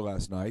fourth quarter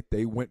last night,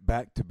 they went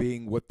back to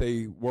being what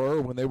they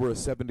were when they were a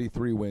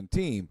 73-win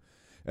team,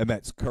 and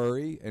that's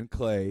Curry and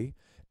Clay,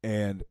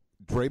 and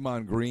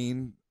Draymond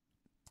Green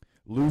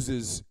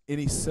loses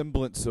any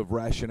semblance of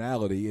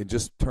rationality and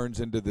just turns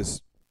into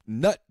this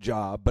nut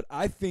job. But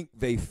I think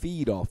they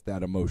feed off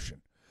that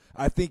emotion.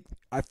 I think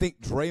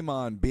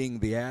Draymond being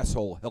the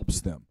asshole helps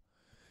them,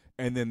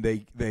 and then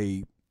they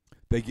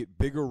get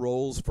bigger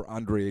roles for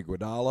Andre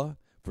Iguodala,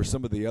 for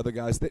some of the other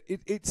guys. That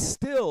it's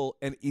still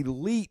an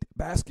elite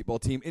basketball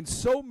team in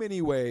so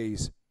many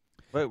ways.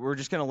 But we're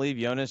just going to leave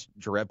Jonas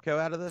Jerebko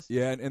out of this?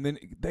 Yeah, and then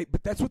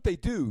but that's what they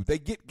do. They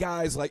get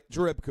guys like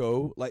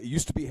Jerebko, like it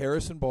used to be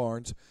Harrison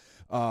Barnes,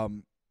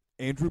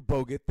 Andrew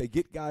Bogut. They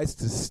get guys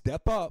to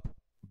step up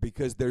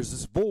because there's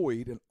this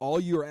void, and all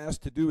you're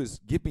asked to do is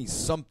give me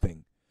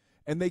something,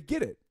 and they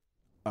get it.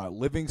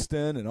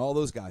 Livingston and all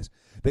those guys.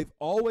 They've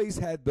always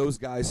had those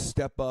guys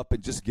step up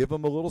and just give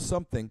them a little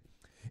something.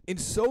 In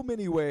so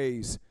many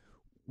ways,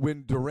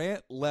 when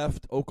Durant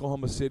left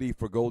Oklahoma City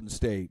for Golden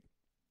State,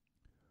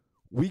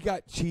 we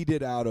got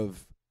cheated out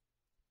of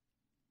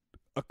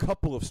a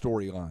couple of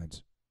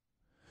storylines.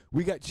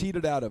 We got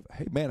cheated out of,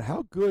 hey, man,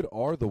 how good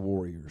are the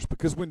Warriors?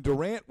 Because when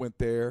Durant went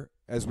there,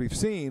 as we've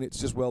seen, it's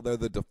just, well, they're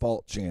the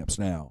default champs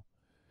now,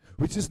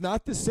 which is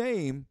not the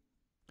same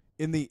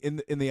in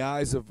the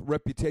eyes of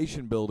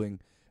reputation building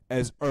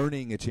as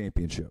earning a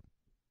championship.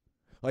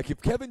 Like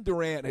if Kevin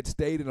Durant had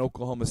stayed in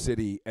Oklahoma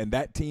City and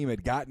that team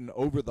had gotten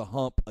over the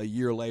hump a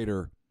year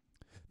later,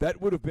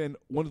 that would have been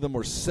one of the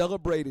more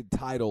celebrated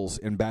titles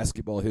in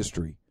basketball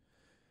history.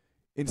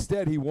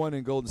 Instead, he won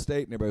in Golden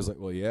State, and everybody's like,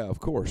 well, yeah, of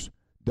course,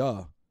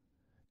 duh.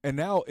 And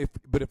now,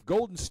 if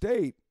Golden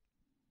State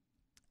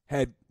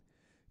had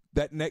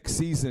that next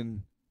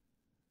season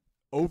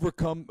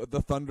overcome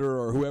the Thunder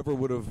or whoever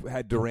would have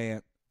had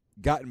Durant,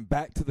 gotten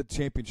back to the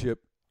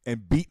championship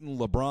and beaten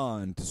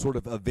LeBron to sort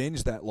of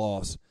avenge that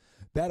loss,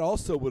 that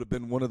also would have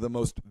been one of the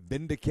most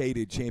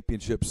vindicated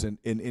championships in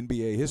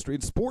NBA history,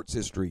 in sports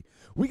history.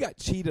 We got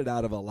cheated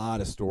out of a lot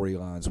of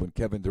storylines when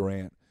Kevin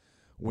Durant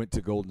went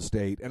to Golden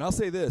State. And I'll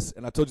say this,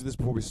 and I told you this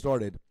before we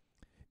started,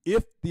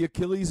 if the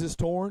Achilles is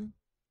torn,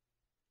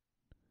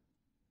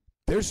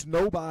 there's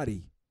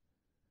nobody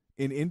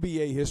in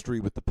NBA history,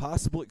 with the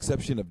possible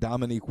exception of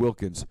Dominique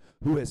Wilkins,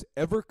 who has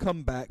ever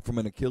come back from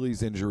an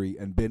Achilles injury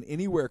and been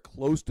anywhere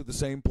close to the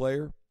same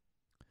player.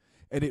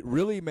 And it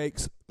really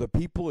makes the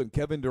people in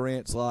Kevin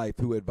Durant's life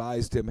who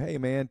advised him, hey,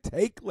 man,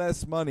 take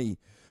less money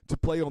to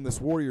play on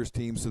this Warriors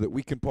team so that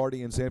we can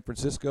party in San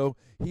Francisco,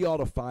 he ought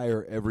to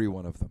fire every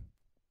one of them.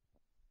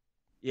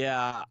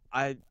 Yeah,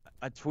 I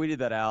tweeted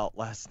that out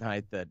last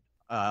night that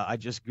I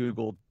just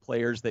Googled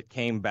players that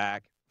came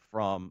back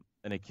from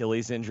an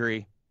Achilles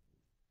injury.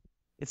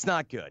 It's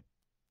not good.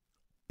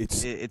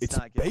 It's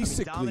not good.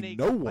 Basically, I mean, Dominique,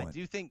 no one.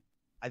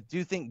 I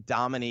do think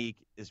Dominique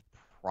is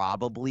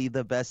probably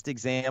the best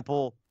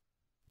example.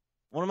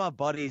 One of my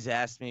buddies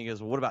asked me, he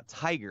goes, well, what about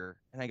Tiger?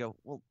 And I go,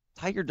 well,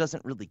 Tiger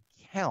doesn't really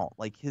count.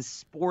 Like, his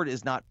sport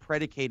is not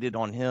predicated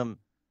on him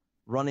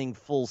running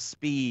full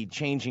speed,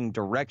 changing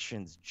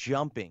directions,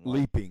 jumping.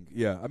 Leaping,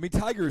 yeah. I mean,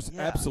 Tiger's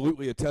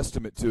absolutely a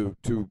testament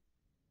to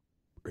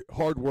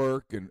hard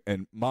work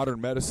and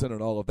modern medicine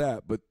and all of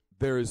that, but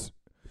there is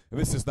 – and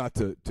this is not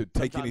to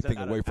take anything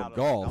away from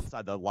golf.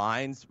 Outside the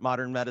lines,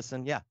 modern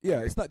medicine, yeah.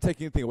 Yeah, it's not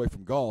taking anything away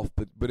from golf,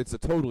 but it's a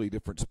totally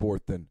different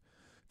sport than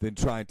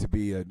trying to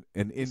be an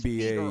NBA.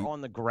 Feet are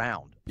on the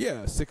ground.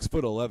 Yeah,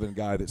 6'11"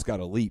 guy that's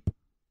got a leap.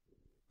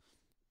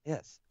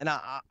 Yes, and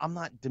I'm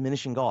not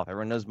diminishing golf.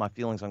 Everyone knows my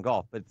feelings on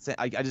golf, but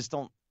I just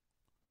don't.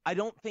 I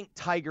don't think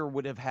Tiger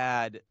would have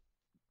had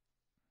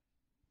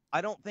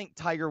I don't think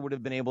Tiger would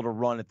have been able to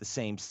run at the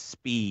same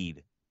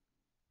speed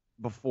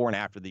before and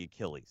after the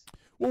Achilles.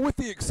 Well, with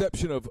the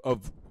exception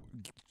of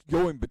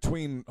going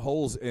between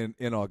holes in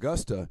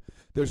Augusta,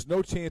 there's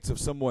no chance of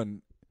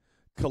someone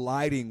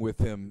colliding with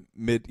him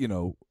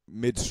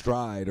mid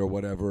stride or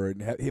whatever,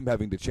 and him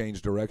having to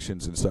change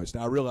directions and such.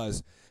 Now I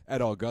realize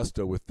at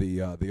Augusta with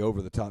the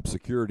over the top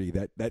security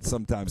that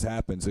sometimes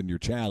happens and you're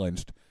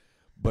challenged,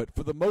 but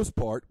for the most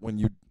part, when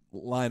you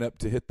line up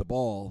to hit the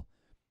ball,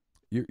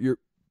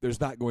 there's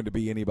not going to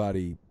be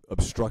anybody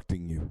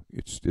obstructing you.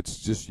 It's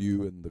just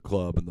you and the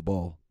club and the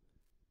ball.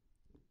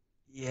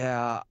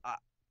 Yeah,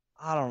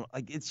 I don't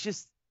like. It's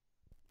just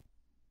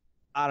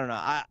I don't know.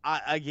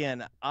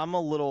 I'm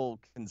a little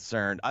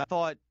concerned. I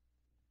thought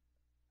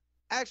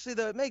actually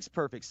though it makes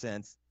perfect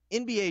sense.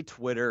 NBA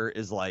Twitter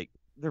is like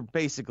they're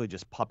basically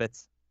just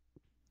puppets,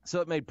 so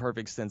it made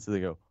perfect sense that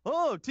they go,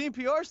 "Oh, team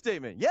PR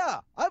statement. Yeah,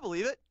 I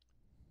believe it."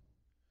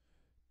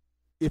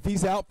 If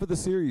he's out for the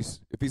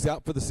series, if he's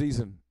out for the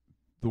season,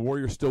 the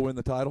Warriors still win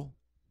the title?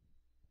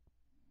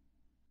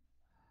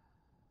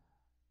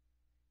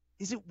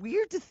 Is it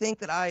weird to think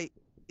that I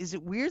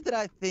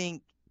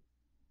think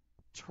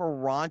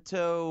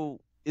Toronto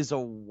is a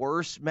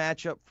worse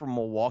matchup for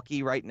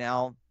Milwaukee right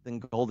now than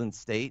Golden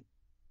State?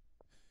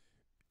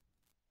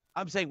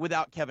 I'm saying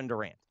without Kevin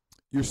Durant.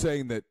 You're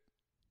saying that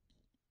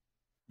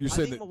I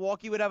think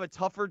Milwaukee would have a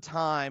tougher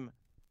time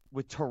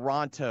with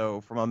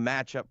Toronto from a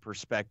matchup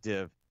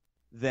perspective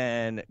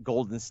than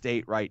Golden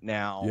State right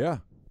now. Yeah,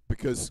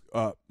 because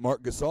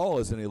Marc Gasol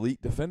is an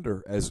elite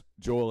defender, as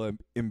Joel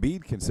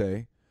Embiid can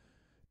say,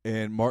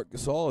 and Marc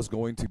Gasol is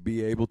going to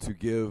be able to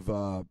give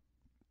Giannis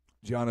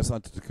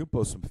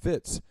Antetokounmpo some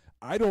fits.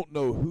 I don't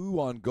know who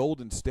on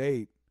Golden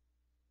State,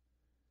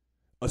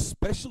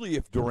 especially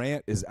if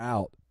Durant is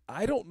out,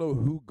 I don't know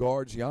who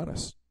guards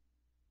Giannis.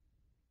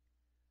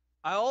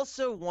 I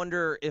also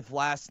wonder if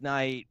last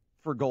night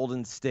for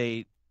Golden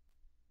State,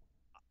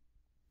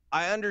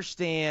 I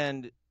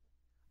understand,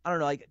 I don't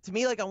know, like to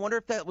me, like I wonder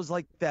if that was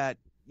like that,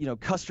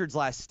 Custard's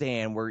Last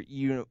Stand where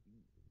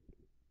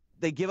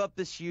they give up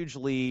this huge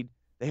lead,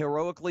 they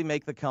heroically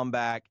make the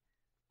comeback,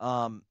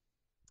 but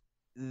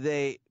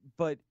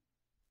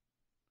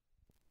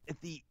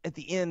at the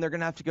end they're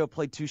gonna have to go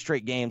play 2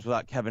 straight games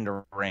without Kevin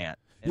Durant.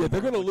 Yeah,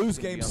 they're going to lose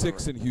Game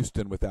 6 in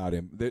Houston without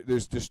him.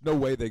 There's just no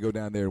way they go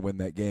down there and win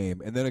that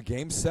game. And then a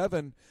Game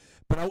 7.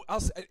 But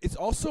it's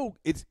also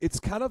it's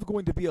kind of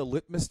going to be a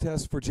litmus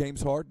test for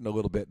James Harden a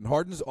little bit. And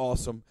Harden's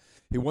awesome.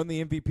 He won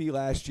the MVP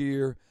last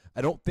year.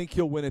 I don't think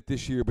he'll win it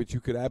this year, but you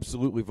could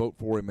absolutely vote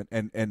for him.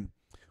 And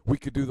we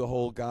could do the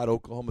whole God,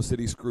 Oklahoma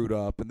City screwed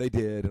up, and they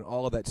did, and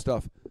all of that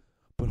stuff.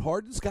 But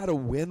Harden's got to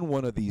win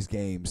one of these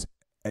games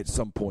at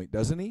some point,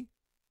 doesn't he?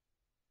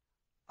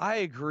 I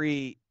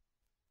agree.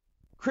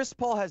 Chris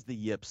Paul has the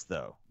yips,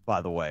 though, by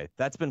the way.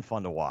 That's been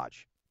fun to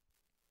watch.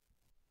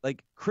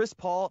 Like, Chris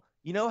Paul,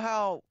 you know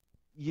how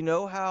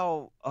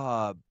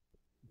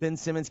Ben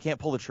Simmons can't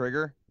pull the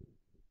trigger?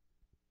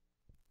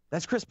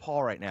 That's Chris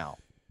Paul right now.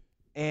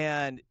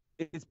 And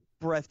it's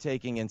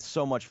breathtaking and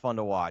so much fun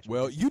to watch.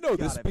 Well,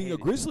 this being a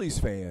Grizzlies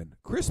fan,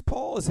 Chris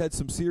Paul has had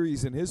some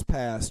series in his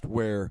past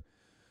where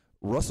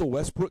Russell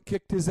Westbrook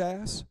kicked his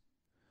ass,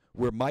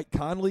 where Mike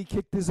Conley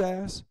kicked his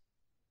ass.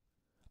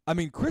 I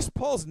mean, Chris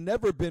Paul's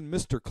never been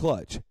Mr.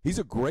 Clutch. He's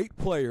a great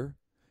player.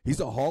 He's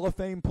a Hall of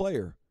Fame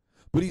player.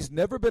 But he's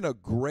never been a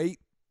great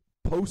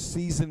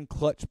postseason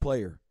clutch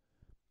player.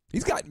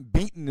 He's gotten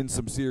beaten in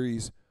some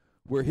series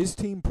where his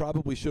team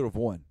probably should have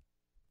won.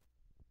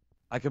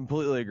 I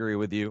completely agree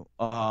with you.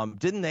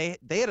 Didn't they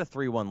had a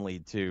 3-1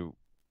 lead too?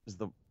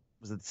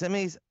 Was it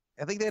semis?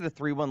 I think they had a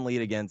 3-1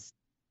 lead against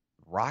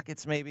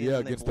Rockets maybe. Yeah,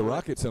 against the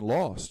Rockets and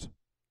lost.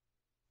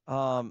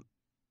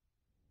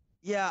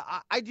 Yeah,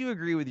 I do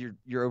agree with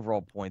your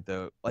overall point,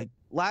 though. Like,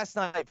 last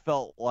night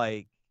felt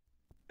like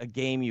a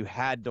game you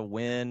had to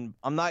win.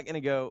 I'm not going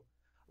to go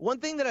 – one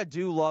thing that I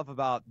do love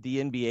about the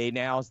NBA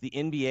now is the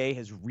NBA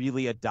has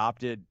really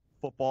adopted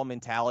football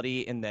mentality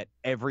in that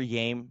every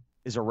game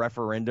is a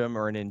referendum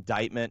or an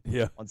indictment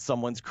on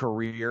someone's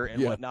career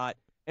and whatnot.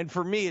 And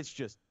for me, it's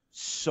just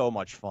so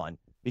much fun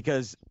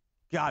because –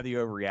 God, the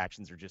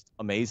overreactions are just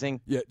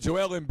amazing. Yeah,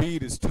 Joel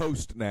Embiid is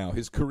toast now.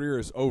 His career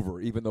is over,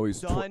 even though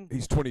he's done.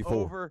 He's 24.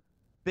 Over.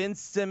 Ben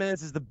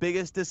Simmons is the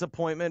biggest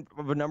disappointment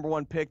of a number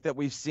 1 pick that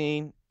we've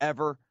seen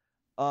ever.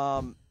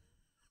 Brad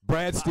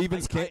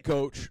Stevens can't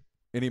coach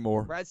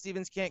anymore. Brad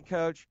Stevens can't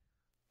coach.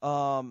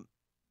 Kyrie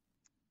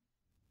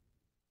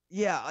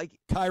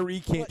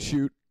can't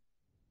shoot.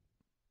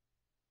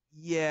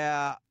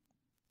 Yeah,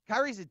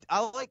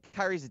 I like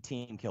Kyrie's a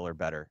team killer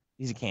better.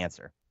 He's a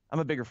cancer. I'm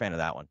a bigger fan of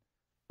that one.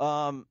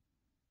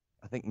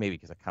 I think maybe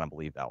because I kind of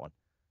believe that one.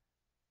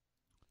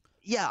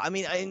 Yeah, I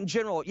mean, in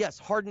general, yes,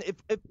 Harden.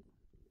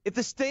 If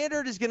the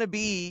standard is going to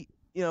be,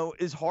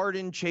 is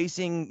Harden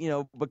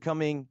chasing,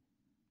 becoming,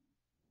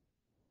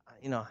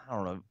 I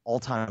don't know,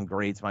 all-time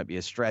greats might be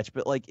a stretch,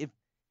 but like if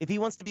he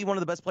wants to be one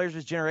of the best players of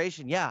his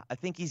generation, yeah, I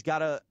think he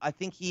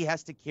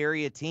has to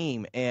carry a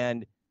team,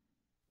 and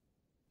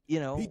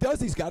he does.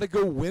 He's got to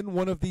go win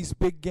one of these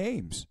big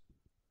games.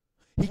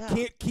 He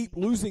can't keep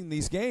losing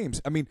these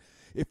games. I mean,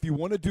 if you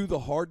want to do the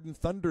Harden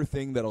Thunder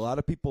thing that a lot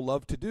of people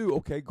love to do,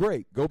 okay,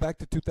 great. Go back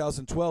to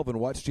 2012 and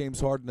watch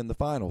James Harden in the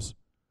finals.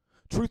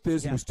 Truth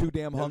is, he was too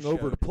damn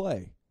hungover to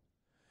play.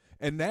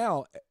 And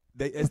now,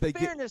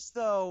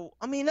 though,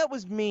 I mean, that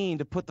was mean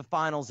to put the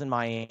finals in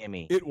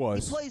Miami. It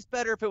was. He plays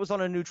better if it was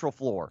on a neutral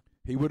floor.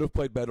 He would have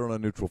played better on a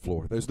neutral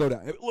floor. There's no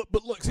doubt.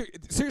 But look,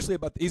 seriously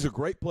he's a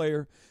great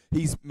player.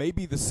 He's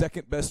maybe the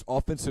second best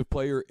offensive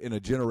player in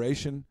a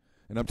generation.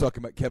 And I'm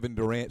talking about Kevin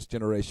Durant's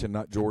generation,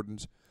 not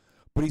Jordan's.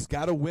 But he's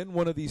got to win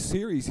one of these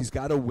series. He's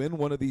got to win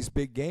one of these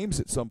big games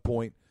at some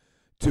point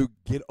to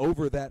get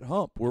over that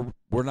hump.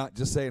 We're not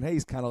just saying, hey,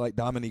 he's kind of like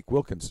Dominique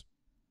Wilkins.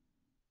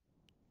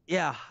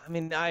 Yeah, I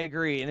mean, I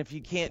agree. And if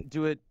you can't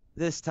do it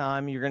this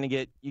time, you're going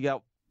to you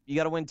got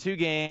to win 2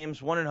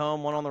 games, one at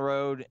home, one on the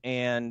road,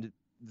 and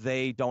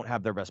they don't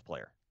have their best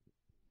player.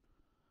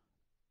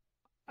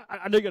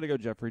 I do got to go,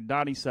 Jeffrey.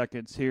 90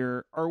 seconds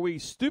here. Are we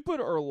stupid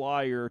or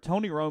liar?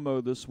 Tony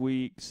Romo this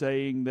week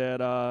saying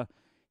that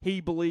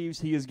he believes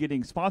he is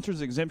getting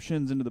sponsors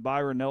exemptions into the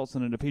Byron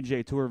Nelson and the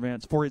PGA Tour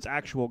events for his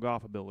actual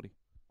golf ability.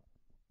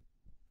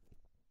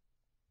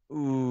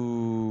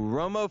 Ooh,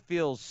 Romo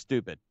feels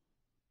stupid.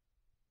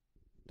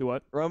 Do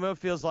what? Romo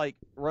feels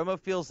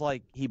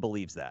like he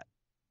believes that.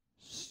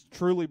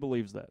 Truly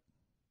believes that.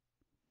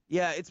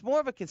 Yeah, it's more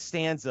of a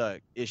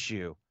Costanza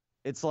issue.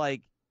 It's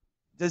like,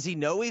 does he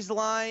know he's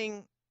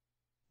lying?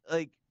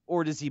 Like,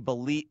 or does he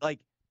believe? Like,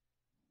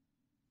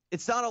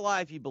 it's not a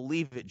lie if you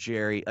believe it,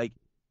 Jerry. Like,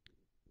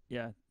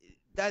 yeah,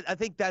 I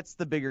think that's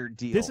the bigger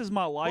deal. This is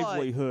my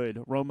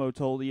livelihood, Romo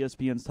told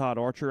ESPN's Todd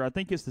Archer. I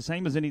think it's the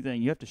same as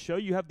anything. You have to show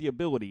you have the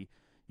ability.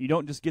 You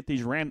don't just get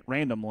these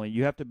randomly.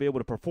 You have to be able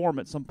to perform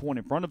at some point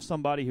in front of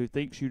somebody who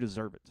thinks you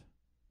deserve it.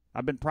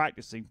 I've been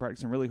practicing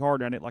really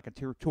hard on it like a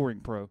touring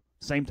pro.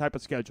 Same type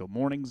of schedule.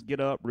 Mornings, get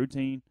up,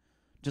 routine,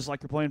 just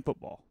like you're playing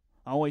football.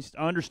 I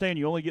understand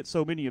you only get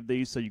so many of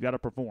these, so you got to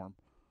perform.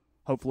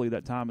 Hopefully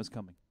that time is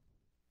coming.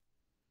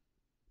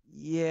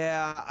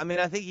 Yeah, I mean,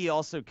 I think he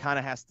also kind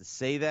of has to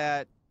say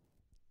that.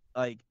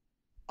 Like,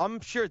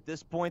 I'm sure at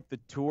this point the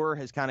tour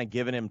has kind of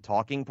given him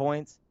talking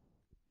points.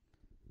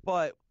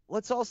 But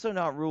let's also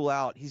not rule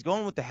out he's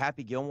going with the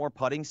Happy Gilmore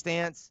putting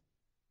stance.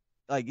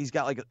 Like, he's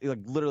got like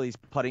literally he's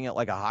putting it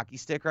like a hockey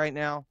stick right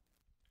now.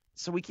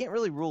 So we can't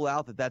really rule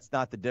out that that's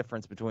not the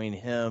difference between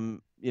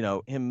him,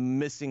 him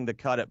missing the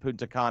cut at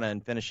Punta Cana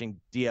and finishing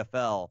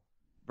DFL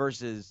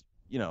versus,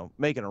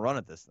 making a run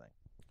at this thing.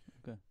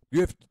 Okay.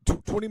 You have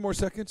 20 more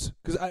seconds?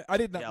 Because I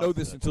did not know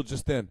this until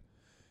just then.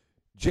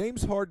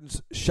 James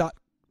Harden's shot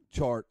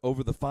chart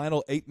over the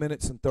final 8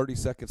 minutes and 30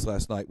 seconds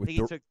last night. I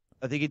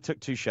think he took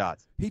 2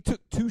 shots. He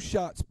took 2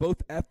 shots,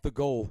 both at the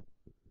goal.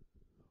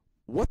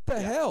 What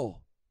the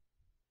hell?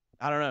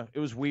 I don't know. It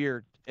was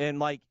weird. And,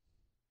 like,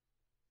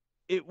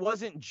 it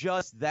wasn't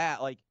just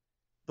that. Like,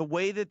 the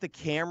way that the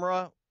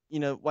camera,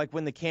 like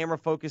when the camera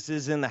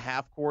focuses in the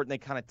half court and they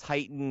kind of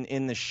tighten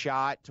in the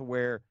shot to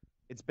where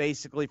it's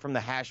basically from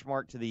the hash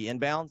mark to the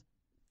inbounds,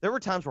 there were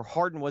times where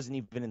Harden wasn't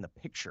even in the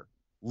picture,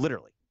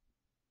 literally.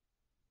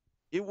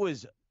 It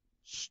was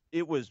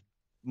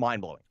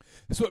mind-blowing.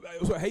 So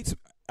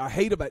I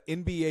hate about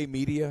NBA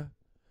media,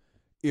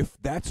 if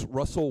that's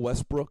Russell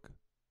Westbrook,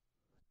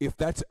 if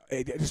that's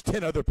there's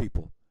 10 other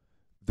people,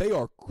 they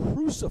are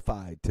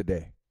crucified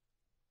today.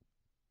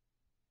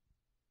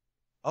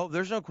 Oh,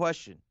 there's no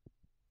question.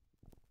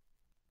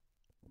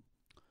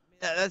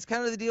 That's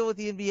kind of the deal with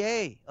the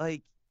NBA.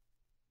 Like,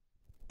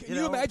 can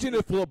you imagine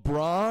if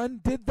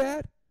LeBron did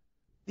that?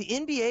 The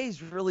NBA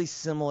is really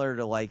similar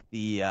to like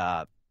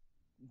the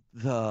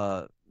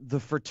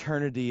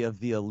fraternity of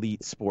the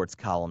elite sports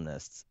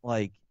columnists.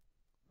 Like,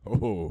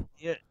 you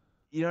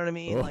know what I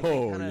mean? Like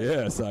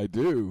yes, I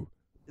do.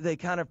 They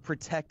kind of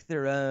protect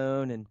their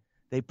own and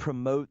they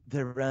promote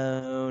their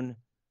own.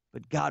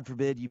 But God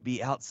forbid you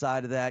be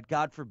outside of that.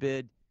 God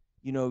forbid,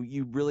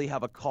 you really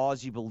have a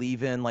cause you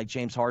believe in, like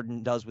James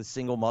Harden does with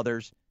single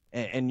mothers,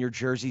 and your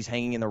jersey's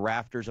hanging in the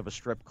rafters of a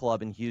strip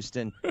club in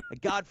Houston.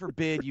 God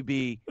forbid you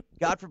be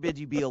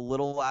a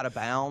little out of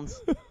bounds.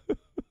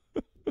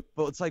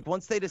 But it's like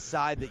once they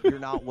decide that you're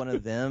not one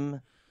of them,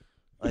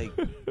 like.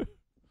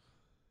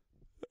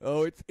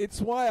 Oh, it's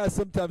why I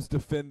sometimes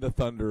defend the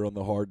Thunder on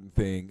the Harden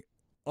thing.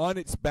 On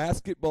its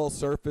basketball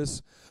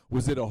surface,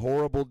 was it a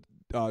horrible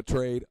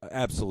trade?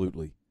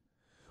 Absolutely.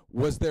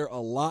 Was there a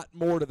lot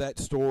more to that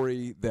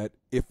story that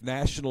if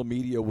national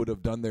media would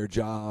have done their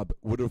job,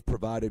 would have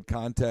provided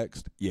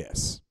context?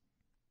 Yes.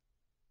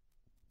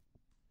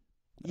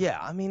 Yeah,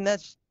 I mean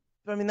that's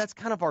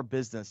kind of our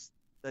business.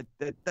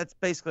 That's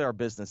basically our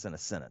business in a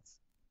sentence.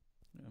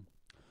 Yeah.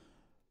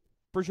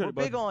 Appreciate it,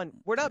 bud.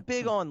 We're not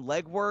big on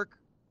legwork.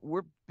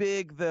 We're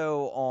big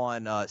though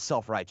on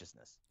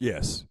self-righteousness.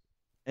 Yes.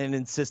 And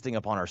insisting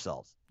upon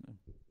ourselves.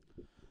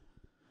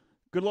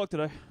 Good luck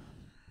today.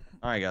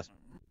 All right, guys.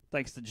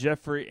 Thanks to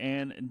Jeffrey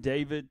and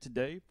David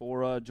today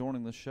for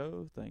joining the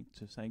show.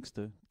 Thanks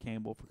to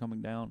Campbell for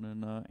coming down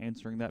and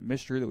answering that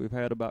mystery that we've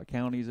had about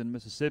counties in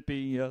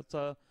Mississippi. It's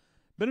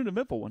been been an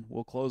eventful one.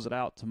 We'll close it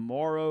out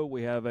tomorrow.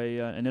 We have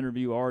an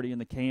interview already in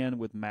the can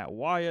with Matt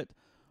Wyatt,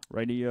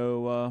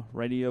 radio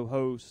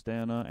host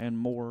and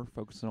more,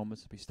 focusing on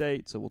Mississippi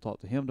State. So we'll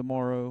talk to him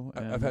tomorrow.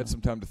 And, I've had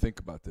some time to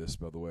think about this,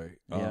 by the way.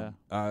 Yeah.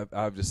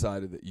 I've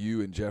decided that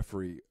you and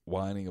Jeffrey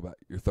whining about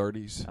your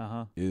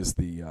 30s is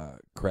the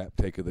crap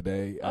take of the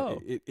day.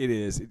 Oh. It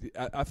is.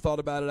 I've thought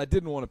about it. I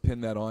didn't want to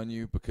pin that on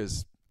you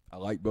because I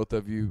like both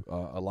of you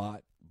a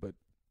lot, but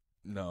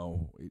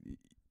no.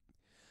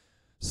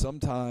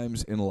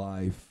 Sometimes in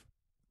life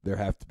there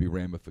have to be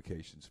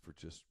ramifications for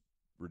just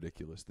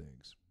ridiculous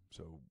things.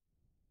 So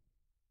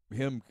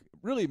him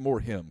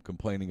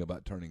complaining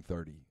about turning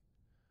 30.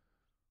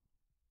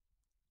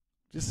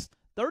 Just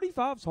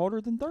 35's harder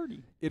than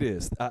 30. It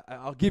is.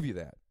 I'll give you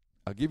that.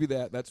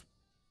 That's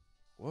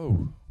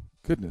whoa,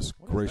 goodness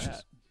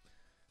gracious.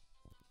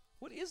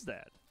 What is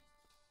that?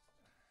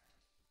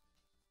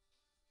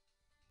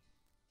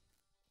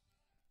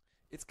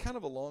 It's kind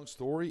of a long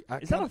story.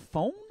 Is that a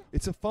phone?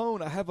 It's a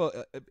phone. I have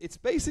it's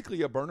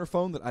basically a burner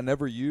phone that I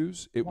never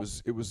use. It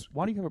was.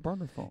 Why do you have a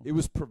burner phone? It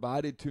was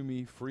provided to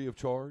me free of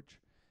charge.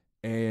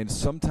 And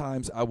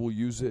sometimes I will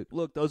use it.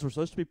 Look, those were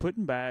supposed to be put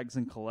in bags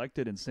and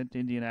collected and sent to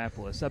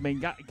Indianapolis. I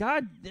mean,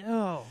 God,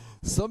 no.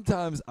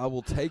 Sometimes I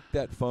will take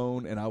that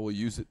phone and I will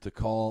use it to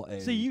call a.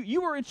 See,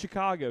 you were in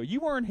Chicago. You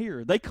weren't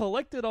here. They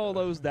collected all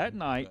those that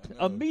night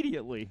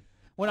immediately.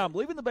 When I'm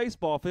leaving the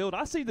baseball field,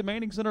 I see the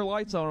Manning Center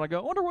lights on, and I go,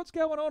 I wonder what's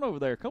going on over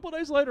there. A couple of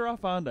days later, I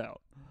find out.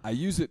 I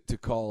use it to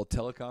call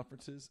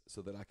teleconferences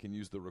so that I can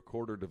use the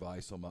recorder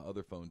device on my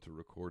other phone to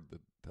record the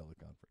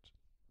teleconference.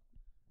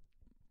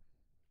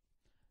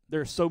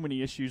 There are so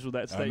many issues with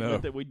that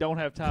statement that we don't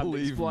have time to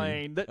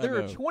explain.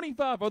 There are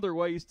 25 other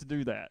ways to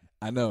do that.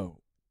 I know,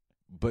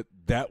 but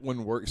that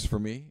one works for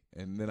me,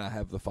 and then I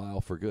have the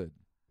file for good.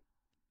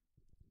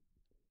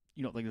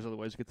 You don't think there's other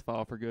ways to get the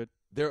file for good?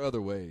 There are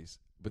other ways,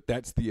 but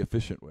that's the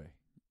efficient way.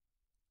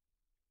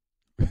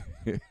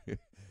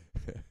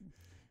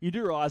 You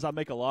do realize I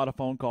make a lot of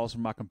phone calls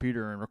from my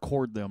computer and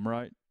record them,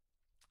 right?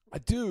 I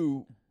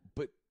do,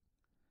 but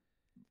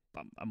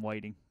I'm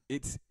waiting.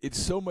 It's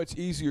so much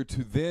easier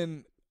to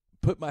then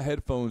put my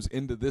headphones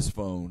into this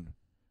phone,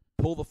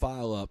 pull the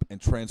file up,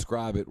 and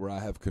transcribe it where I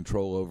have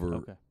control over.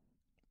 Okay.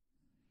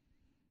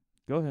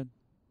 Go ahead.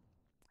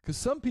 Because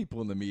some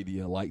people in the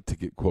media like to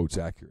get quotes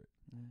accurate.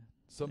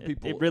 Some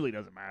people. It really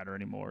doesn't matter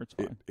anymore. It's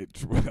fine.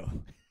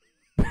 Well,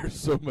 there's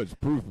so much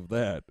proof of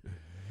that.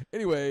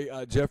 Anyway,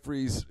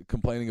 Jeffrey's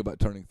complaining about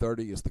turning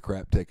 30 is the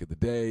crap take of the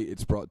day.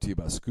 It's brought to you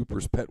by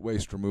Scoopers Pet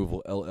Waste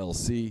Removal,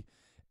 LLC.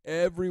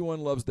 Everyone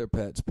loves their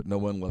pets, but no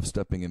one loves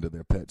stepping into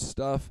their pet's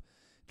stuff.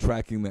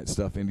 Tracking that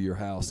stuff into your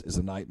house is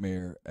a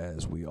nightmare,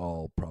 as we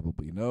all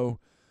probably know.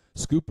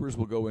 Scoopers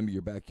will go into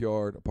your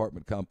backyard,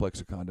 apartment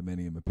complex, or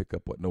condominium and pick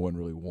up what no one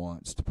really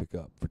wants to pick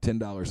up. For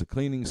 $10 a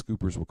cleaning,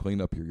 Scoopers will clean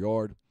up your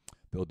yard.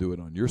 They'll do it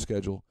on your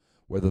schedule,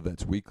 whether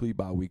that's weekly,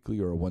 bi-weekly,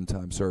 or a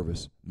one-time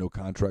service. No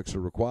contracts are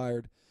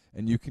required,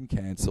 and you can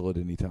cancel at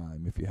any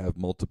time. If you have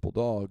multiple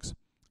dogs,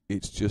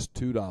 it's just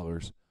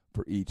 $2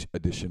 for each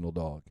additional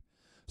dog.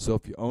 So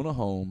if you own a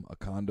home, a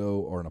condo,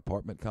 or an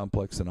apartment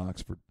complex in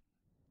Oxford,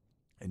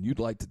 and you'd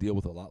like to deal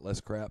with a lot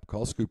less crap,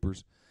 call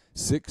Scoopers,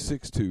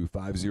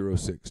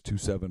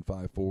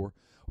 662-506-2754, or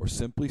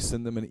simply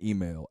send them an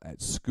email at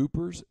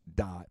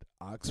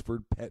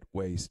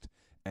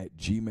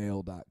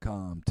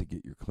scoopers.oxfordpetwaste@gmail.com to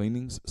get your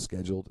cleanings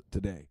scheduled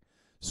today.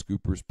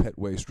 Scoopers Pet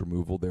Waste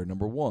Removal, they're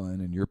number one,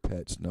 and your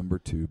pet's number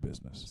two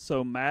business.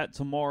 So, Matt,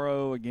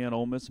 tomorrow, again,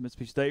 Ole Miss and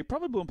Mississippi State.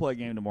 Probably won't play a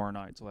game tomorrow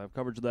night, so we'll have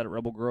coverage of that at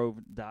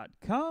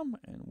rebelgrove.com,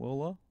 and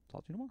we'll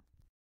talk to you tomorrow.